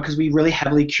us because we really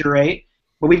heavily curate.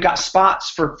 But we've got spots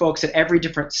for folks at every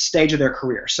different stage of their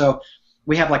career. So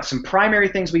we have like some primary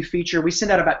things we feature. We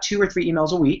send out about 2 or 3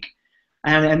 emails a week,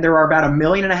 and there are about 1.5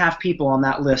 million people on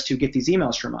that list who get these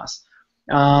emails from us.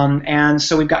 And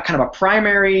so we've got kind of a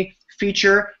primary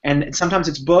feature, and sometimes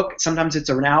it's book, sometimes it's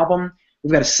an album.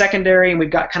 We've got a secondary, and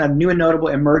we've got kind of new and notable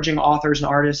emerging authors and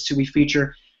artists who we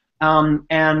feature.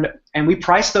 And we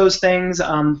price those things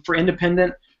for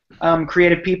independent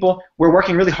creative people. We're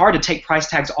working really hard to take price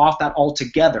tags off that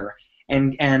altogether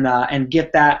and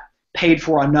get that paid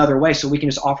for another way, so we can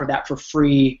just offer that for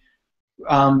free,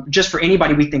 just for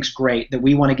anybody we think's great that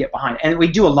we want to get behind. And we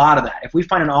do a lot of that. If we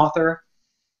find an author,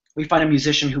 we find a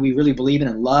musician who we really believe in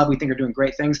and love, we think are doing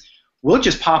great things, we'll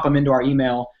just pop them into our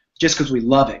email just because we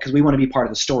love it, because we want to be part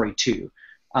of the story too.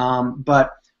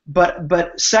 But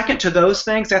second to those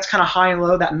things, that's kind of high and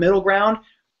low, that middle ground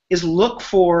is look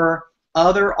for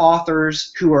other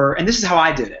authors who are, and this is how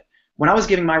I did it. When I was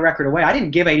giving my record away, I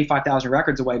didn't give 85,000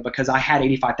 records away because I had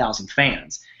 85,000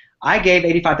 fans. I gave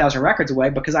 85,000 records away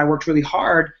because I worked really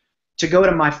hard to go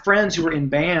to my friends who were in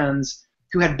bands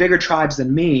who had bigger tribes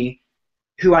than me,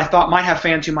 who I thought might have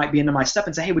fans who might be into my stuff,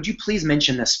 and say, hey, would you please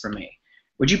mention this for me?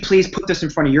 Would you please put this in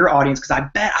front of your audience? Because I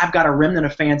bet I've got a remnant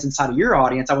of fans inside of your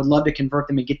audience. I would love to convert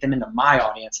them and get them into my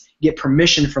audience, get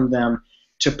permission from them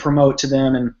to promote to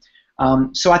them.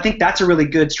 And so I think that's a really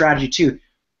good strategy too.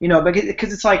 You know,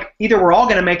 because it's like either we're all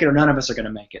going to make it or none of us are going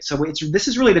to make it. So this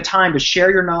is really the time to share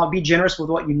your knowledge, be generous with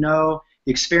what you know,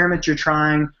 the experiments you're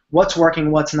trying, what's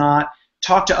working, what's not.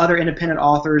 Talk to other independent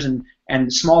authors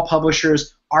and small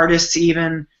publishers, artists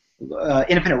even,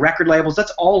 independent record labels.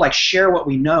 Let's all like share what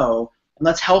we know. And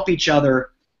let's help each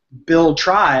other build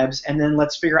tribes, and then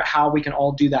let's figure out how we can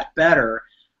all do that better.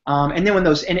 And then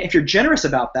and if you're generous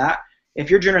about that, if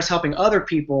you're generous helping other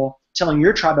people, telling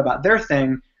your tribe about their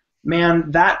thing, man,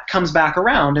 that comes back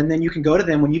around, and then you can go to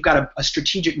them when you've got a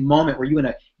strategic moment where you want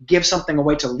to give something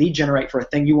away to lead generate for a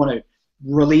thing you want to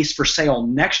release for sale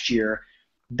next year.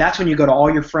 That's when you go to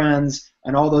all your friends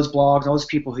and all those blogs, all those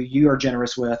people who you are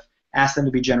generous with, ask them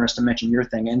to be generous to mention your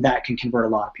thing, and that can convert a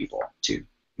lot of people too.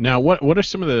 Now, what are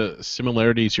some of the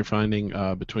similarities you're finding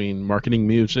between marketing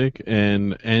music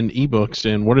and ebooks,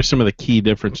 and what are some of the key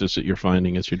differences that you're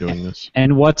finding as you're doing this?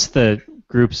 And what's the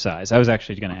group size? I was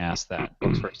actually going to ask that.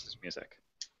 Books versus music.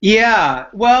 Yeah,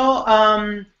 well,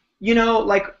 you know,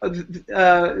 like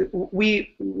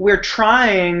we're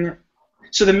trying.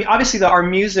 So obviously our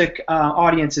music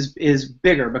audience is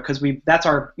bigger because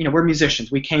we're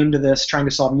musicians. We came to this trying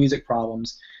to solve music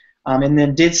problems. And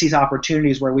then did seize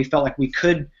opportunities where we felt like we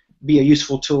could be a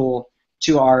useful tool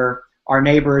to our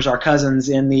neighbors, our cousins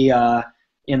in the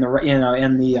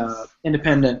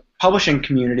independent publishing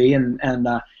community,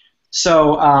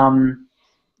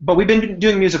 but we've been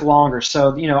doing music longer.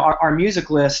 So you know, our music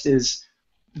list is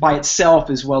by itself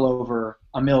is well over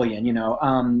 1 million. You know,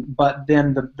 but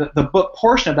then the book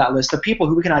portion of that list, the people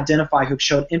who we can identify who've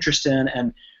showed interest in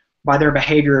and by their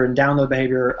behavior and download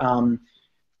behavior.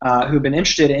 Who've been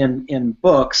interested in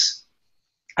books.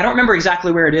 I don't remember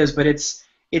exactly where it is, but it's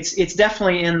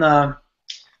definitely in the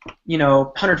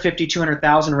 150,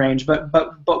 200,000 range. But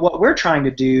what we're trying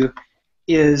to do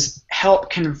is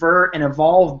help convert and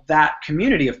evolve that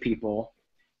community of people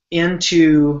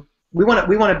into we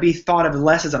want to be thought of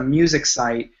less as a music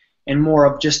site and more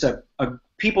of just a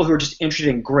people who are just interested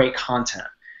in great content.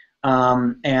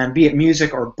 And be it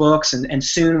music or books, and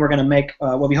soon we're going to make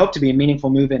what we hope to be a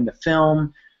meaningful move into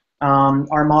film.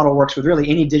 Our model works with really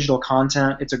any digital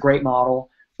content. It's a great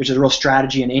model. There's a real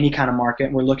strategy in any kind of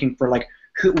market. We're looking for like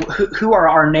who are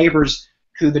our neighbors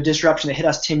who the disruption that hit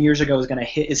us 10 years ago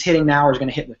is hitting now or is going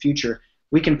to hit in the future.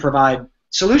 We can provide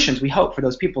solutions, we hope, for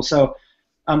those people. So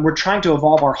we're trying to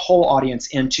evolve our whole audience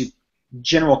into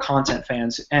general content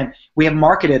fans, and we have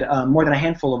marketed more than a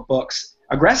handful of books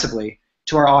aggressively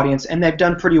to our audience, and they've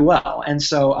done pretty well. And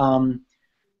so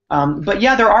but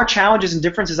yeah, there are challenges and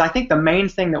differences. I think the main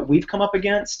thing that we've come up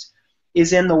against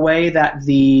is in the way that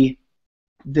the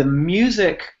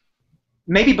music,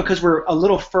 maybe because we're a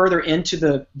little further into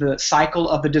the cycle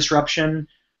of the disruption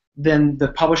than the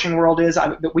publishing world is,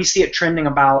 that we see it trending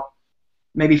about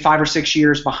maybe 5 or 6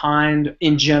 years behind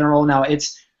in general. Now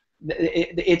it's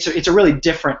a really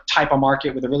different type of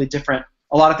market with a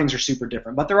lot of things are super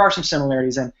different, but there are some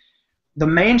similarities. And the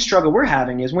main struggle we're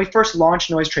having is when we first launched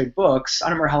Noise Trade Books, I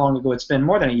don't remember how long ago it's been,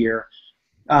 more than a year.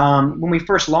 When we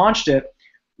first launched it,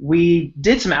 we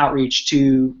did some outreach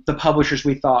to the publishers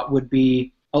we thought would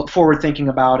be forward-thinking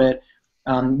about it.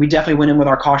 We definitely went in with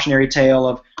our cautionary tale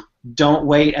of don't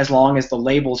wait as long as the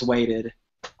labels waited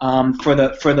for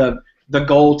the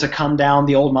gold to come down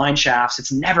the old mine shafts.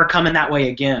 It's never coming that way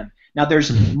again. Now there's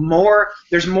more,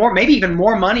 maybe even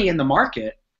more money in the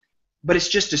market. But it's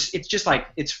just like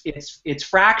it's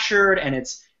fractured, and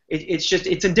it's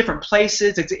in different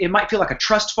places. It might feel like a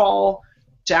trust fall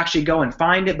to actually go and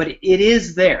find it, but it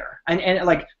is there. And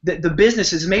like the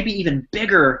business is maybe even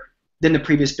bigger than the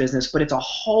previous business, but it's a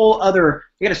whole other.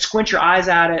 You got to squint your eyes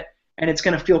at it, and it's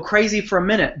going to feel crazy for a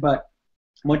minute. But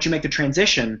once you make the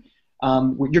transition,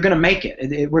 you're going to make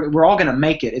it. We're all going to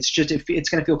make it. It's just it's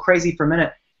going to feel crazy for a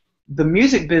minute. The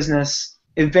music business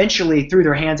eventually threw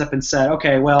their hands up and said,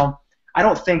 okay, well, I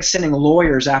don't think sending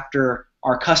lawyers after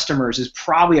our customers is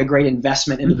probably a great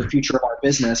investment into the future of our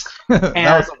business. And,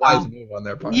 that was a wise move on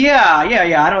their part.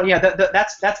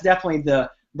 That's definitely the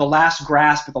last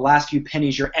grasp at the last few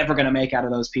pennies you're ever going to make out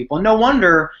of those people. And no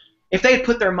wonder if they had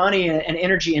put their money and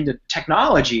energy into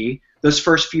technology those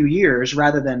first few years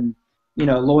rather than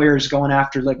lawyers going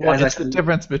after Well, it's the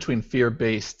difference between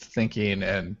fear-based thinking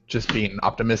and just being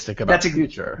optimistic about the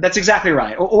future. That's exactly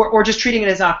right. Or just treating it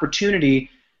as an opportunity,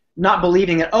 not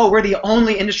believing that, oh, we're the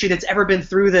only industry that's ever been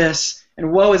through this,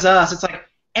 and woe is us. It's like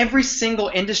every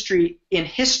single industry in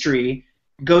history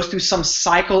goes through some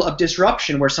cycle of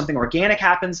disruption where something organic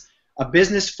happens, a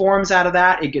business forms out of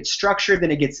that, it gets structured,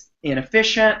 then it gets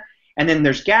inefficient, and then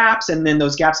there's gaps, and then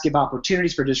those gaps give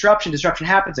opportunities for disruption. Disruption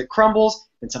happens, it crumbles,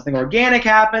 then something organic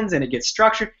happens, and it gets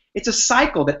structured. It's a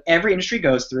cycle that every industry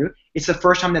goes through. It's the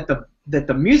first time that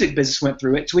the music business went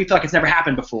through it, so we feel like it's never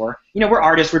happened before. We're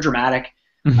artists, we're dramatic.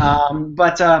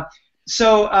 But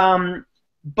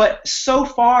so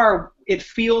far, it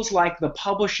feels like the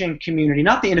publishing community,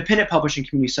 not the independent publishing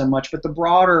community so much, but the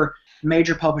broader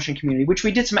major publishing community, which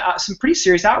we did some pretty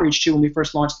serious outreach to when we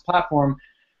first launched the platform,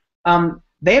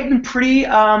 they have been pretty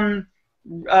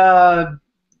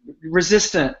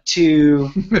resistant to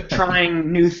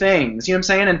trying new things. You know what I'm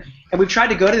saying? And we've tried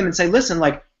to go to them and say, listen,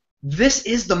 like, this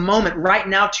is the moment right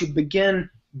now to begin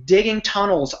digging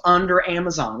tunnels under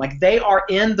Amazon. Like, they are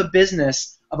in the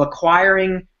business of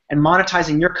acquiring and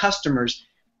monetizing your customers.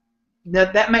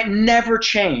 Now, that might never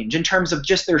change in terms of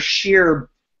just their sheer,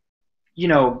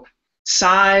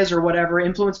 size or whatever,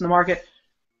 influence in the market.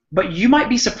 But you might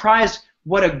be surprised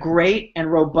what a great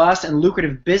and robust and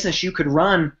lucrative business you could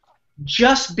run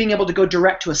just being able to go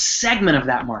direct to a segment of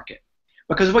that market.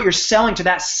 Because what you're selling to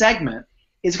that segment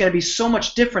is going to be so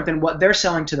much different than what they're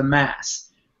selling to the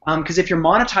mass. Because if you're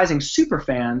monetizing super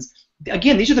fans,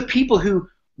 again, these are the people who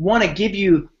want to give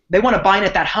you, they want to buy in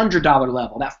at that $100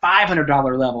 level, that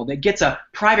 $500 level, that gets a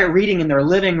private reading in their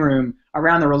living room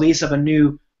around the release of a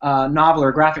new novel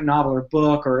or graphic novel or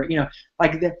book, or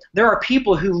there are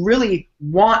people who really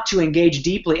want to engage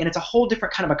deeply, and it's a whole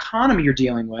different kind of economy you're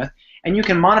dealing with, and you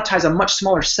can monetize a much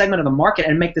smaller segment of the market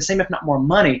and make the same, if not more,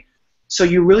 money. So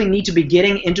you really need to be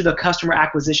getting into the customer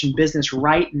acquisition business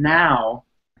right now,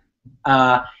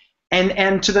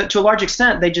 and to a large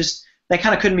extent, they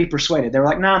kind of couldn't be persuaded. They were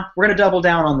like, nah, we're going to double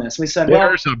down on this. We said,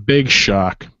 there's a big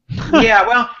shock. Yeah,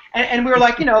 well, and we were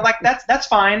like, that's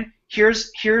fine.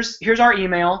 Here's our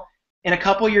email. In a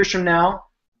couple of years from now,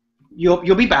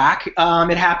 you'll be back.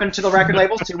 It happened to the record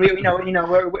labels too. We're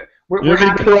You'll be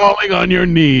crawling on your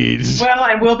knees. Well,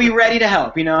 and we'll be ready to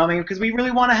help. Because we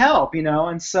really want to help.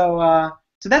 And so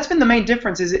that's been the main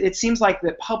difference. Is it seems like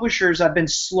that publishers have been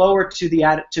slower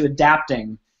to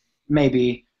adapting,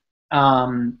 maybe.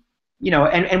 And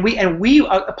we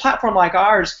a platform like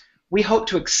ours, we hope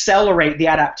to accelerate the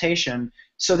adaptation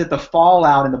so that the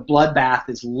fallout and the bloodbath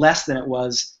is less than it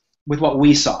was with what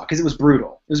we saw, because it was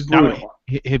brutal. It was brutal.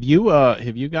 Now, have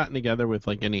you gotten together with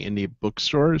any indie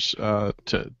bookstores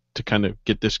to kind of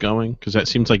get this going? Because that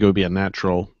seems like it would be a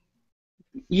natural.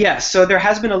 Yes, so there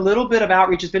has been a little bit of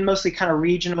outreach. It's been mostly kind of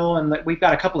regional, and we've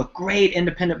got a couple of great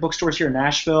independent bookstores here in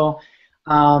Nashville,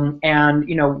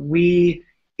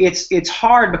 It's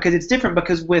hard because it's different,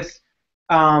 because with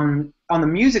on the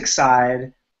music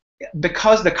side,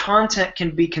 because the content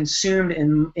can be consumed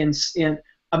in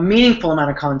a meaningful amount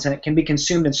of content can be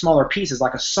consumed in smaller pieces,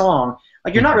 like a song.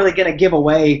 Like, you're not really going to give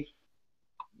away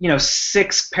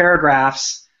 6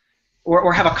 paragraphs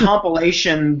or have a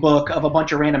compilation book of a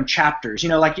bunch of random chapters.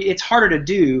 It's harder to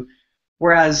do,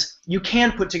 whereas you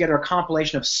can put together a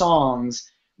compilation of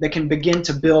songs that can begin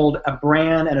to build a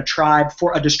brand and a tribe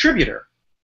for a distributor.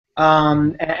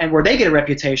 And where they get a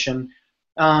reputation,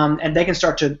 and they can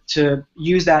start to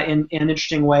use that in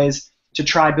interesting ways to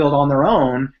try build on their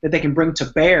own, that they can bring to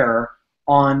bear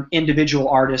on individual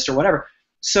artists or whatever.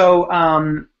 So,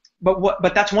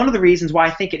 but that's one of the reasons why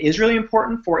I think it is really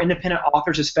important for independent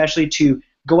authors, especially, to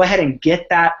go ahead and get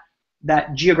that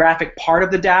geographic part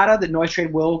of the data that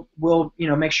NoiseTrade will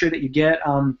make sure that you get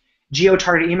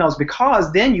geo-targeted emails,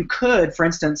 because then you could, for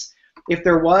instance, if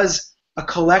there was a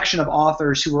collection of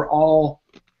authors who were all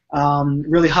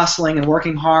really hustling and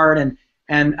working hard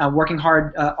and working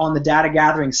hard on the data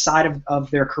gathering side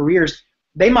of their careers,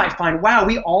 they might find, wow,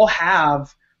 we all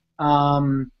have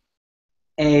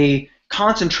a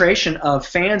concentration of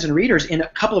fans and readers in a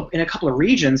couple of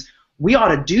regions. We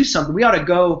ought to do something. We ought to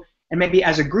go and maybe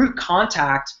as a group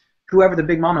contact whoever the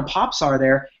big mom and pops are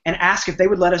there and ask if they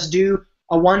would let us do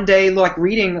a one-day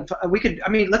reading.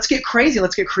 Let's get crazy,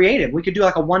 let's get creative. We could do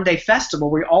like a one-day festival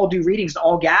where we all do readings,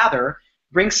 all gather,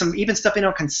 bring some even stuff in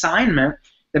on consignment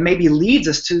that maybe leads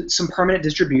us to some permanent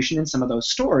distribution in some of those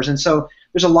stores. And so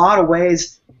there's a lot of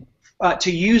ways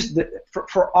to use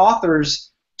for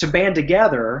authors to band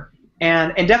together,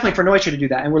 and definitely for NoiseTrade to do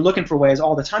that. And we're looking for ways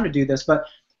all the time to do this, but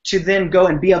to then go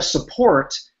and be of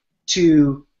support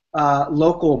to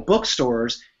local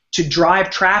bookstores to drive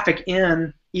traffic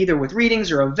in either with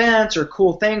readings or events or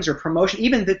cool things or promotion,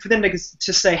 even for them to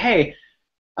say, hey,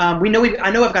 I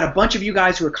know I've got a bunch of you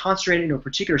guys who are concentrated in a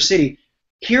particular city.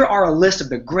 Here are a list of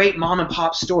the great mom and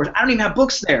pop stores. I don't even have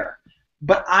books there,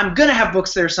 but I'm going to have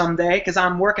books there someday because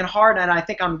I'm working hard and I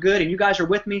think I'm good and you guys are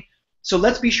with me. So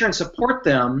let's be sure and support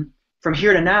them from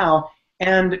here to now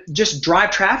and just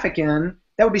drive traffic in.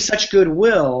 That would be such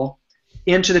goodwill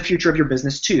into the future of your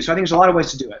business too. So I think there's a lot of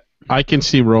ways to do it. I can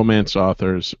see romance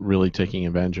authors really taking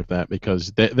advantage of that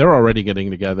because they're already getting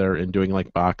together and doing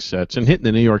like box sets and hitting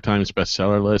the New York Times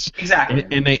bestseller list. Exactly.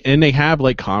 And they have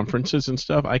like conferences and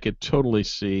stuff. I could totally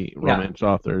see romance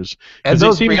authors. And they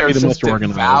those seem to be readers the just most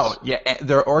organized. devour. Yeah,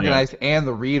 they're organized, and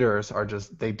the readers are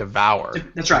just they devour.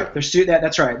 That's right.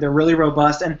 That's right. They're really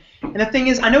robust. And the thing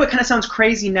is, I know it kind of sounds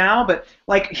crazy now, but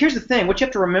like here's the thing. What you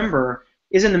have to remember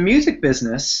is in the music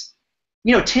business,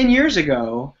 10 years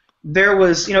ago, there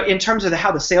was, in terms of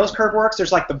how the sales curve works,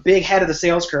 there's like the big head of the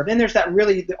sales curve. Then there's that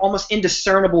really almost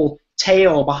indiscernible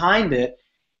tail behind it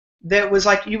that was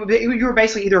like you were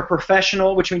basically either a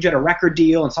professional, which means you had a record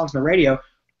deal and songs on the radio,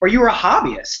 or you were a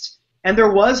hobbyist. And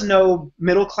there was no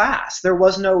middle class. There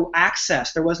was no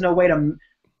access. There was no way to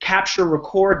capture,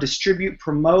 record, distribute,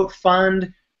 promote,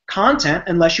 fund content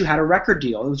unless you had a record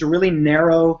deal. It was a really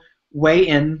narrow way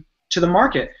in to the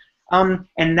market.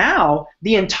 And now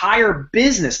the entire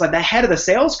business, like the head of the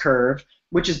sales curve,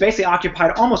 which is basically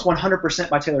occupied almost 100%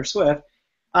 by Taylor Swift,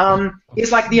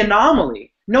 is like the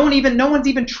anomaly. No one's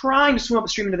even trying to swim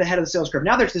upstream into the head of the sales curve.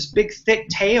 Now there's this big, thick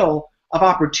tail of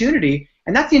opportunity,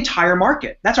 and that's the entire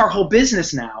market. That's our whole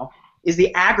business now, is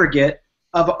the aggregate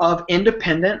of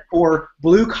independent or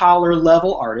blue-collar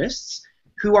level artists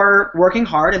who are working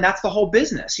hard, and that's the whole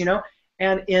business,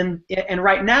 And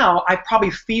right now, I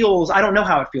don't know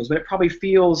how it feels, but it probably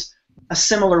feels a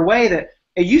similar way that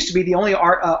it used to be the only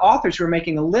authors who were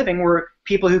making a living were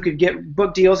people who could get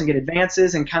book deals and get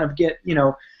advances and kind of get,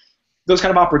 those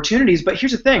kind of opportunities. But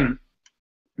here's the thing.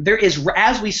 There is,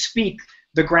 as we speak,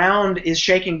 the ground is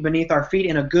shaking beneath our feet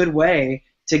in a good way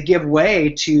to give way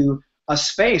to a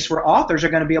space where authors are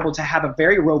going to be able to have a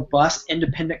very robust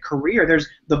independent career. There's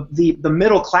the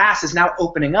middle class is now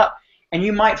opening up. And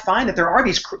you might find that there are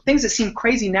these things that seem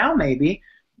crazy now maybe,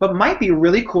 but might be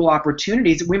really cool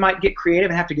opportunities. We might get creative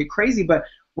and have to get crazy, but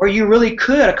where you really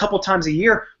could a couple times a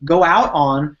year go out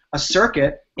on a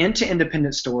circuit into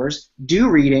independent stores, do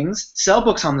readings, sell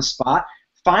books on the spot,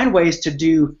 find ways to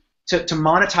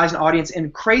monetize an audience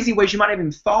in crazy ways you might have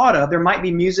even thought of. There might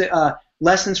be music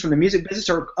lessons from the music business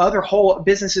or other whole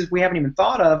businesses we haven't even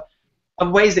thought of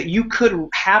ways that you could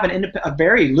have a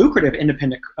very lucrative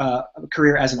independent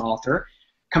career as an author,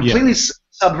 completely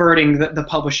subverting the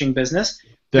publishing business.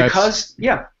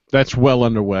 That's well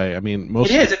underway. I mean,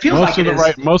 most it feels most like of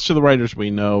it is. Most of the writers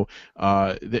we know,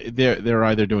 they're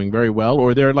either doing very well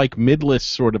or they're like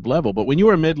mid-list sort of level. But when you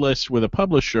were mid-list with a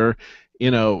publisher,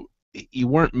 you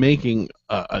weren't making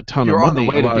a ton of money. You're on the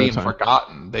way to being time.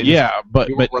 Forgotten.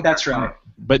 But That's right.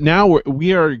 But now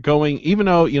we are going, even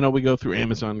though we go through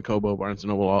Amazon, Kobo, Barnes &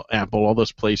 Noble, Apple, all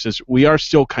those places, we are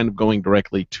still kind of going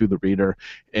directly to the reader,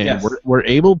 and yes. we're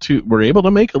able to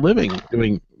make a living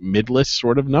doing mid-list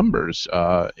sort of numbers,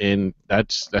 and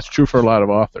that's true for a lot of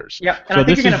authors. Yeah, and so I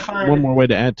think this you're is going to find one more way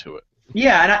to add to it.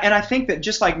 Yeah, and I think that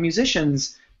just like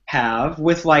musicians have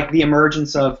with like the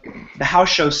emergence of the house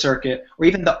show circuit or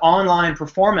even the online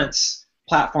performance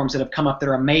platforms that have come up that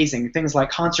are amazing, things like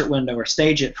Concert Window or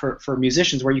Stage It for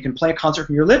musicians, where you can play a concert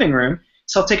from your living room,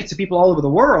 sell tickets to people all over the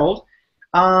world,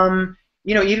 even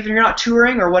if you're not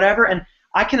touring or whatever. And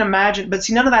I can imagine, but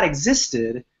see, none of that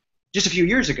existed just a few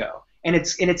years ago, and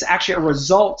it's actually a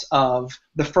result of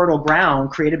the fertile ground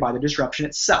created by the disruption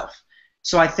itself.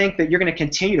 So I think that you're going to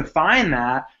continue to find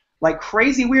that, like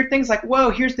crazy weird things like, whoa,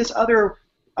 here's this other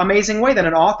amazing way that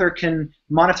an author can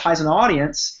monetize an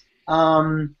audience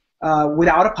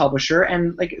without a publisher,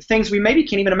 and like things we maybe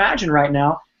can't even imagine right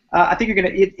now. I think you're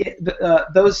gonna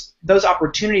those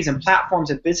opportunities and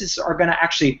platforms and businesses are gonna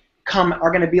actually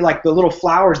are gonna be like the little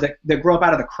flowers that grow up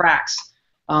out of the cracks.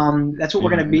 That's what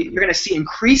we're gonna be. You're gonna see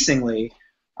increasingly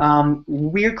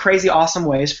weird, crazy, awesome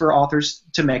ways for authors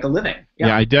to make a living.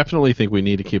 Yeah, I definitely think we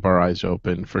need to keep our eyes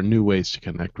open for new ways to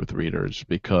connect with readers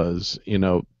because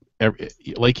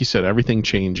like you said, everything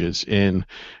changes, and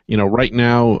right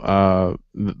now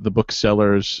the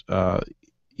booksellers,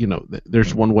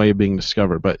 there's one way of being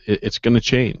discovered, but it's going to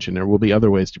change, and there will be other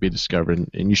ways to be discovered,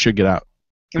 and you should get out.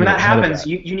 And when that happens,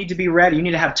 you need to be ready. You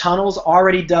need to have tunnels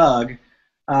already dug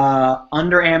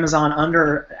under Amazon,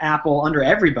 under Apple, under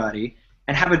everybody,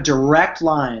 and have a direct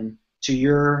line to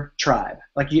your tribe.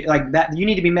 Like that, you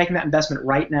need to be making that investment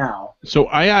right now. So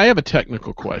I have a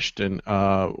technical question.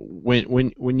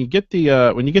 When you get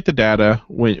the data,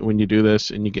 when you do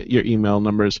this and you get your email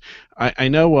numbers, I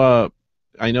know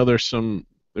there's some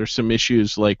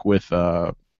issues like with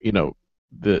the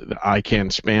ICANN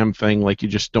spam thing. Like you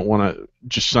just don't want to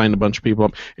just sign a bunch of people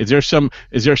up. Is there some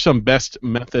best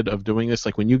method of doing this?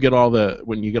 Like when you get all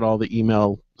the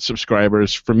email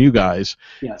subscribers from you guys,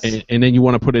 Yes. and then you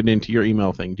want to put it into your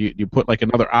email thing. Do you put like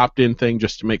another opt-in thing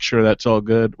just to make sure that's all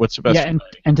good? What's the best? Yeah,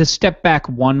 and to step back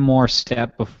one more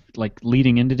step, like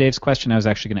leading into Dave's question, I was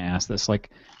actually going to ask this.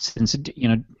 Like, since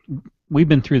we've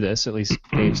been through this, at least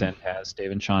Dave's end has,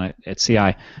 Dave and Sean at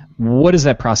CI. What does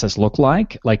that process look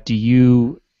like? Like, do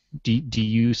you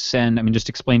send? I mean, just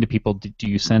explain to people. Do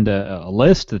you send a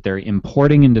list that they're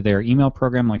importing into their email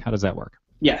program? Like, how does that work?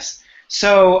 Yes.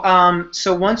 So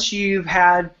once you've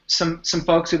had some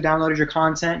folks who've downloaded your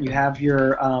content, you have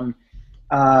your an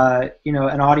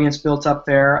audience built up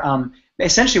there.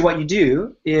 Essentially, what you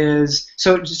do is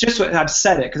just what I've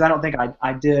said it because I don't think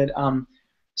I did.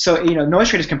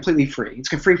 NoiseTrade is completely free. It's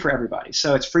free for everybody.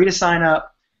 So it's free to sign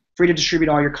up, free to distribute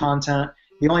all your content.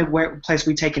 The only place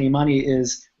we take any money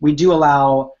is we do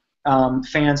allow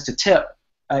fans to tip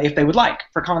if they would like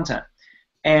for content.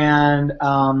 And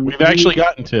we've actually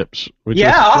gotten tips, which was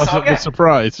awesome. a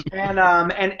surprise.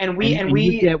 And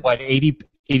we get what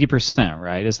 80%,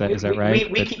 right? Is that right?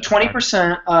 We keep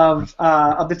 20%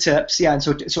 of the tips, yeah. And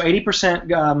so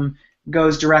 80%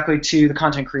 goes directly to the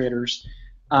content creators,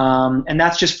 and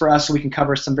that's just for us, so we can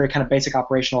cover some very kind of basic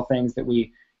operational things that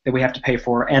we have to pay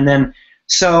for. And then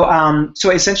so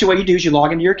essentially, what you do is you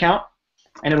log into your account,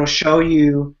 and it'll show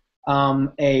you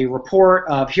a report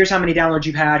of here's how many downloads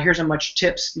you've had, here's how much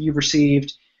tips you've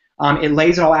received. It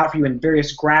lays it all out for you in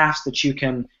various graphs that you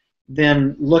can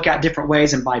then look at different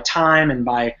ways and by time and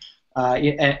by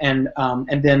and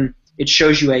then it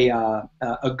shows you a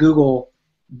Google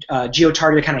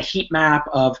geo-targeted kind of heat map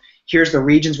of here's the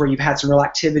regions where you've had some real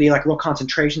activity, like real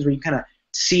concentrations where you kind of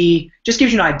see, just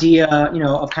gives you an idea,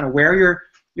 of kind of where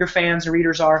your fans and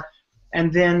readers are,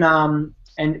 and then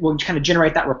and we'll kind of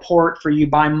generate that report for you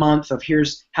by month of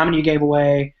here's how many you gave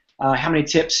away, how many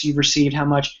tips you've received, how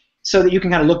much, so that you can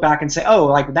kind of look back and say, oh,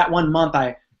 like that one month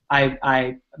I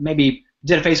maybe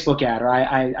did a Facebook ad, or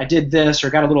I did this, or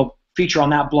got a little feature on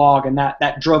that blog, and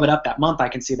that drove it up that month. I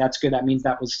can see that's good. That means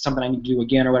that was something I need to do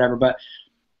again or whatever.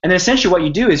 And then essentially what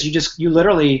you do is you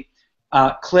literally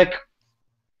click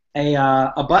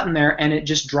a button there, and it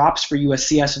just drops for you a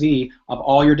CSV of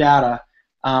all your data,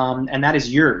 and that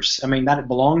is yours. I mean, that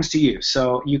belongs to you.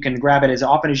 So you can grab it as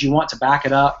often as you want to back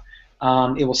it up.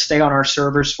 It will stay on our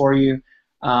servers for you.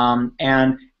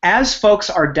 And as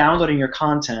folks are downloading your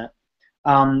content,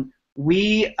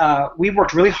 we've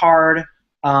worked really hard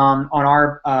on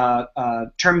our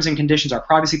terms and conditions, our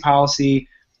privacy policy,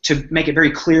 to make it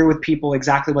very clear with people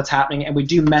exactly what's happening, and we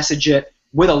do message it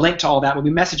with a link to all that. But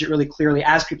we message it really clearly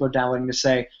as people are downloading to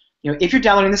say, if you're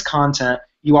downloading this content,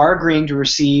 you are agreeing to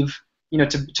receive,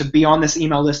 to be on this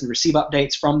email list and receive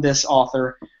updates from this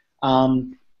author.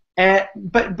 But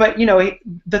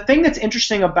the thing that's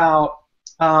interesting about,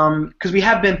 because we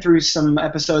have been through some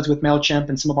episodes with MailChimp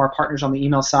and some of our partners on the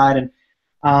email side,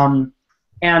 and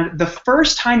the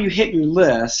first time you hit your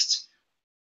list,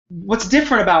 what's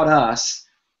different about us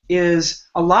is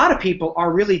a lot of people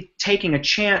are really taking a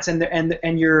chance, and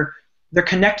they're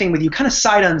connecting with you kind of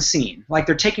sight unseen, like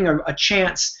they're taking a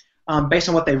chance based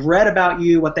on what they've read about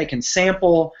you, what they can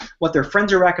sample, what their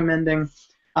friends are recommending.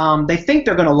 They think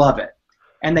they're going to love it,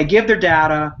 and they give their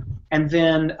data, and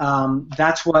then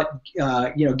that's what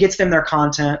gets them their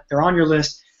content. They're on your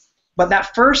list, but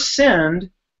that first send,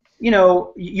 in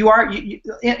all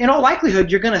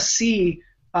likelihood, you're going to see,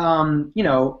 there's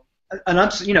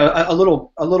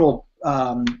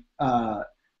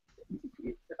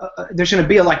going to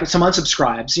be like some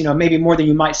unsubscribes, maybe more than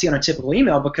you might see on a typical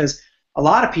email, because a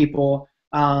lot of people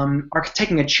are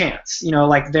taking a chance,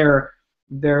 like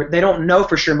they don't know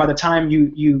for sure. And by the time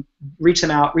you reach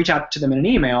out to them in an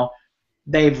email,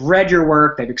 they've read your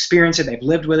work, they've experienced it, they've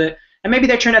lived with it, and maybe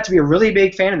they turned out to be a really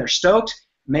big fan and they're stoked.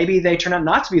 Maybe they turn out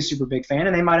not to be a super big fan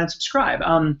and they might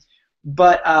unsubscribe.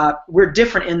 But we're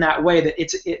different in that way, that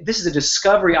this is a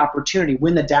discovery opportunity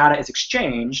when the data is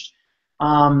exchanged.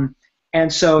 And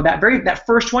so that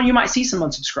first one, you might see some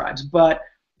unsubscribes, but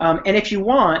and if you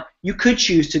want, you could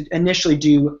choose to initially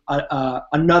do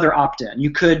another opt-in. You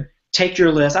could take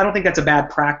your list. I don't think that's a bad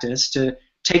practice to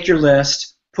take your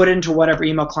list, put it into whatever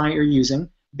email client you're using,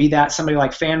 be that somebody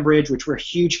like FanBridge, which we're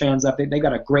huge fans of. They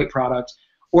got a great product,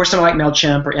 or somebody like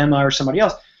MailChimp or Emma or somebody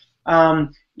else.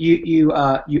 You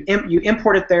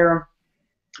import it there,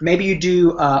 maybe you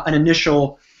do an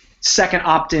initial second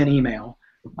opt-in email,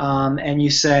 and you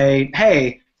say,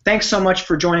 hey, thanks so much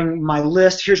for joining my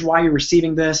list. Here's why you're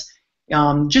receiving this.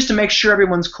 Just to make sure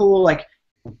everyone's cool, like,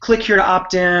 click here to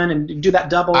opt in and do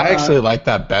that double. I actually like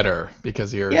that better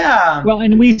because you're. Yeah. Well,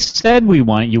 and we said you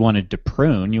wanted to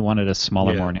prune. You wanted a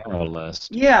smaller, more narrow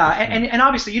list. Yeah, and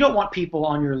obviously you don't want people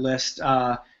on your list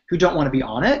who don't want to be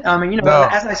on it.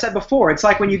 As I said before, it's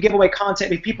like when you give away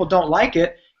content, if people don't like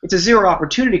it, it's a zero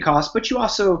opportunity cost. But you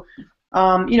also,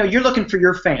 you're looking for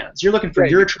your fans. You're looking for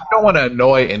your tribe. You don't want to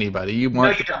annoy anybody. You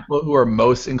want people who are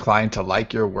most inclined to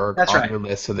like your work on your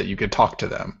list so that you could talk to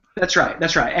them. That's right.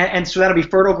 And so that'll be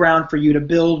fertile ground for you to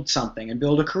build something and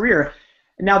build a career.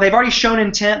 Now, they've already shown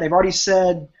intent. They've already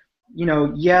said,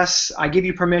 yes, I give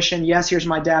you permission. Yes, here's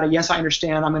my data. Yes, I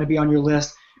understand. I'm going to be on your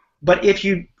list. But if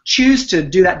you choose to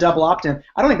do that double opt-in,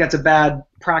 I don't think that's a bad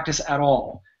practice at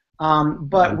all.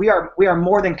 But we are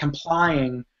more than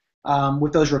complying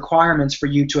with those requirements for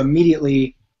you to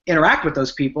immediately interact with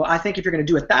those people. I think if you're going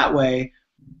to do it that way,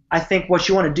 I think what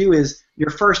you want to do is your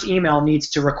first email needs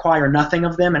to require nothing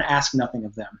of them and ask nothing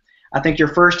of them. I think your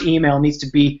first email needs to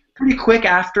be pretty quick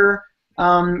after,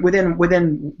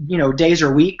 within days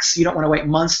or weeks. You don't want to wait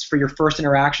months for your first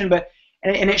interaction,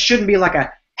 and it shouldn't be like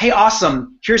a, hey,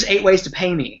 awesome, here's 8 ways to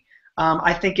pay me.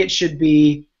 I think it should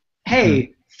be,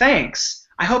 hey, thanks,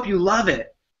 I hope you love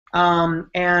it,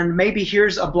 and maybe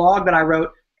here's a blog that I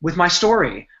wrote with my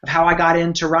story of how I got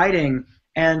into writing,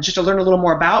 and just to learn a little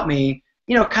more about me,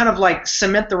 kind of like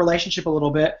cement the relationship a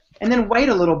little bit, and then wait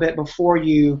a little bit before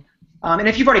you, and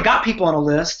if you've already got people on a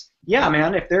list, yeah,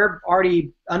 man, if they're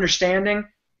already understanding,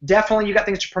 definitely you got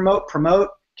things to promote,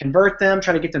 convert them,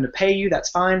 try to get them to pay you, that's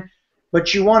fine,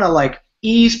 but you want to like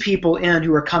ease people in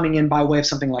who are coming in by way of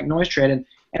something like NoiseTrade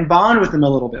and bond with them a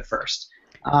little bit first.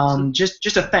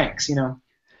 Just a thanks,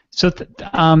 So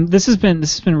this has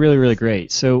been really, really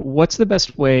great. So what's the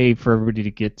best way for everybody to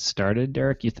get started,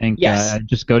 Derek? You think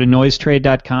just go to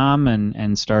noisetrade.com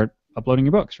and start uploading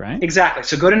your books, right? Exactly.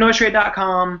 So go to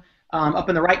noisetrade.com. Up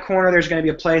in the right corner, there's going to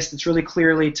be a place that's really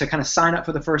clearly to kind of sign up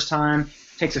for the first time.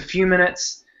 It takes a few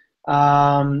minutes.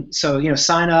 So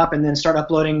sign up and then start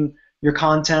uploading your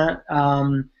content.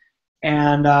 You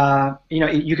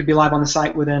could be live on the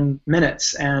site within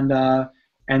minutes and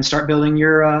start building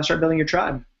your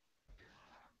tribe.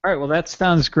 All right, well, that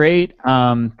sounds great.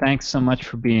 Thanks so much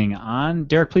for being on.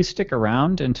 Derek, please stick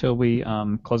around until we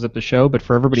close up the show. But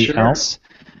for everybody else,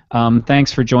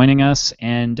 thanks for joining us.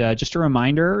 And just a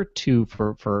reminder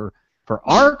for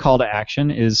our call to action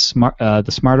is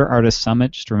the Smarter Artist Summit.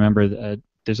 Just remember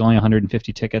there's only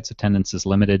 150 tickets. Attendance is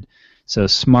limited. So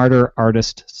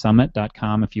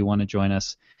smarterartistsummit.com if you want to join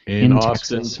us in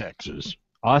Austin, Texas.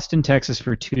 Austin, Texas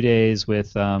for 2 days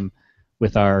with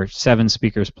our 7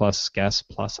 speakers plus guests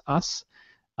plus us,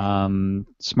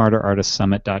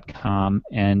 smarterartistsummit.com.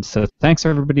 And so thanks,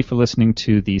 everybody, for listening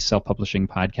to the Self-Publishing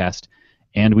Podcast,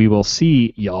 and we will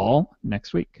see y'all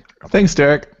next week. Thanks,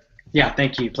 Derek. Yeah,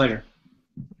 thank you. Pleasure.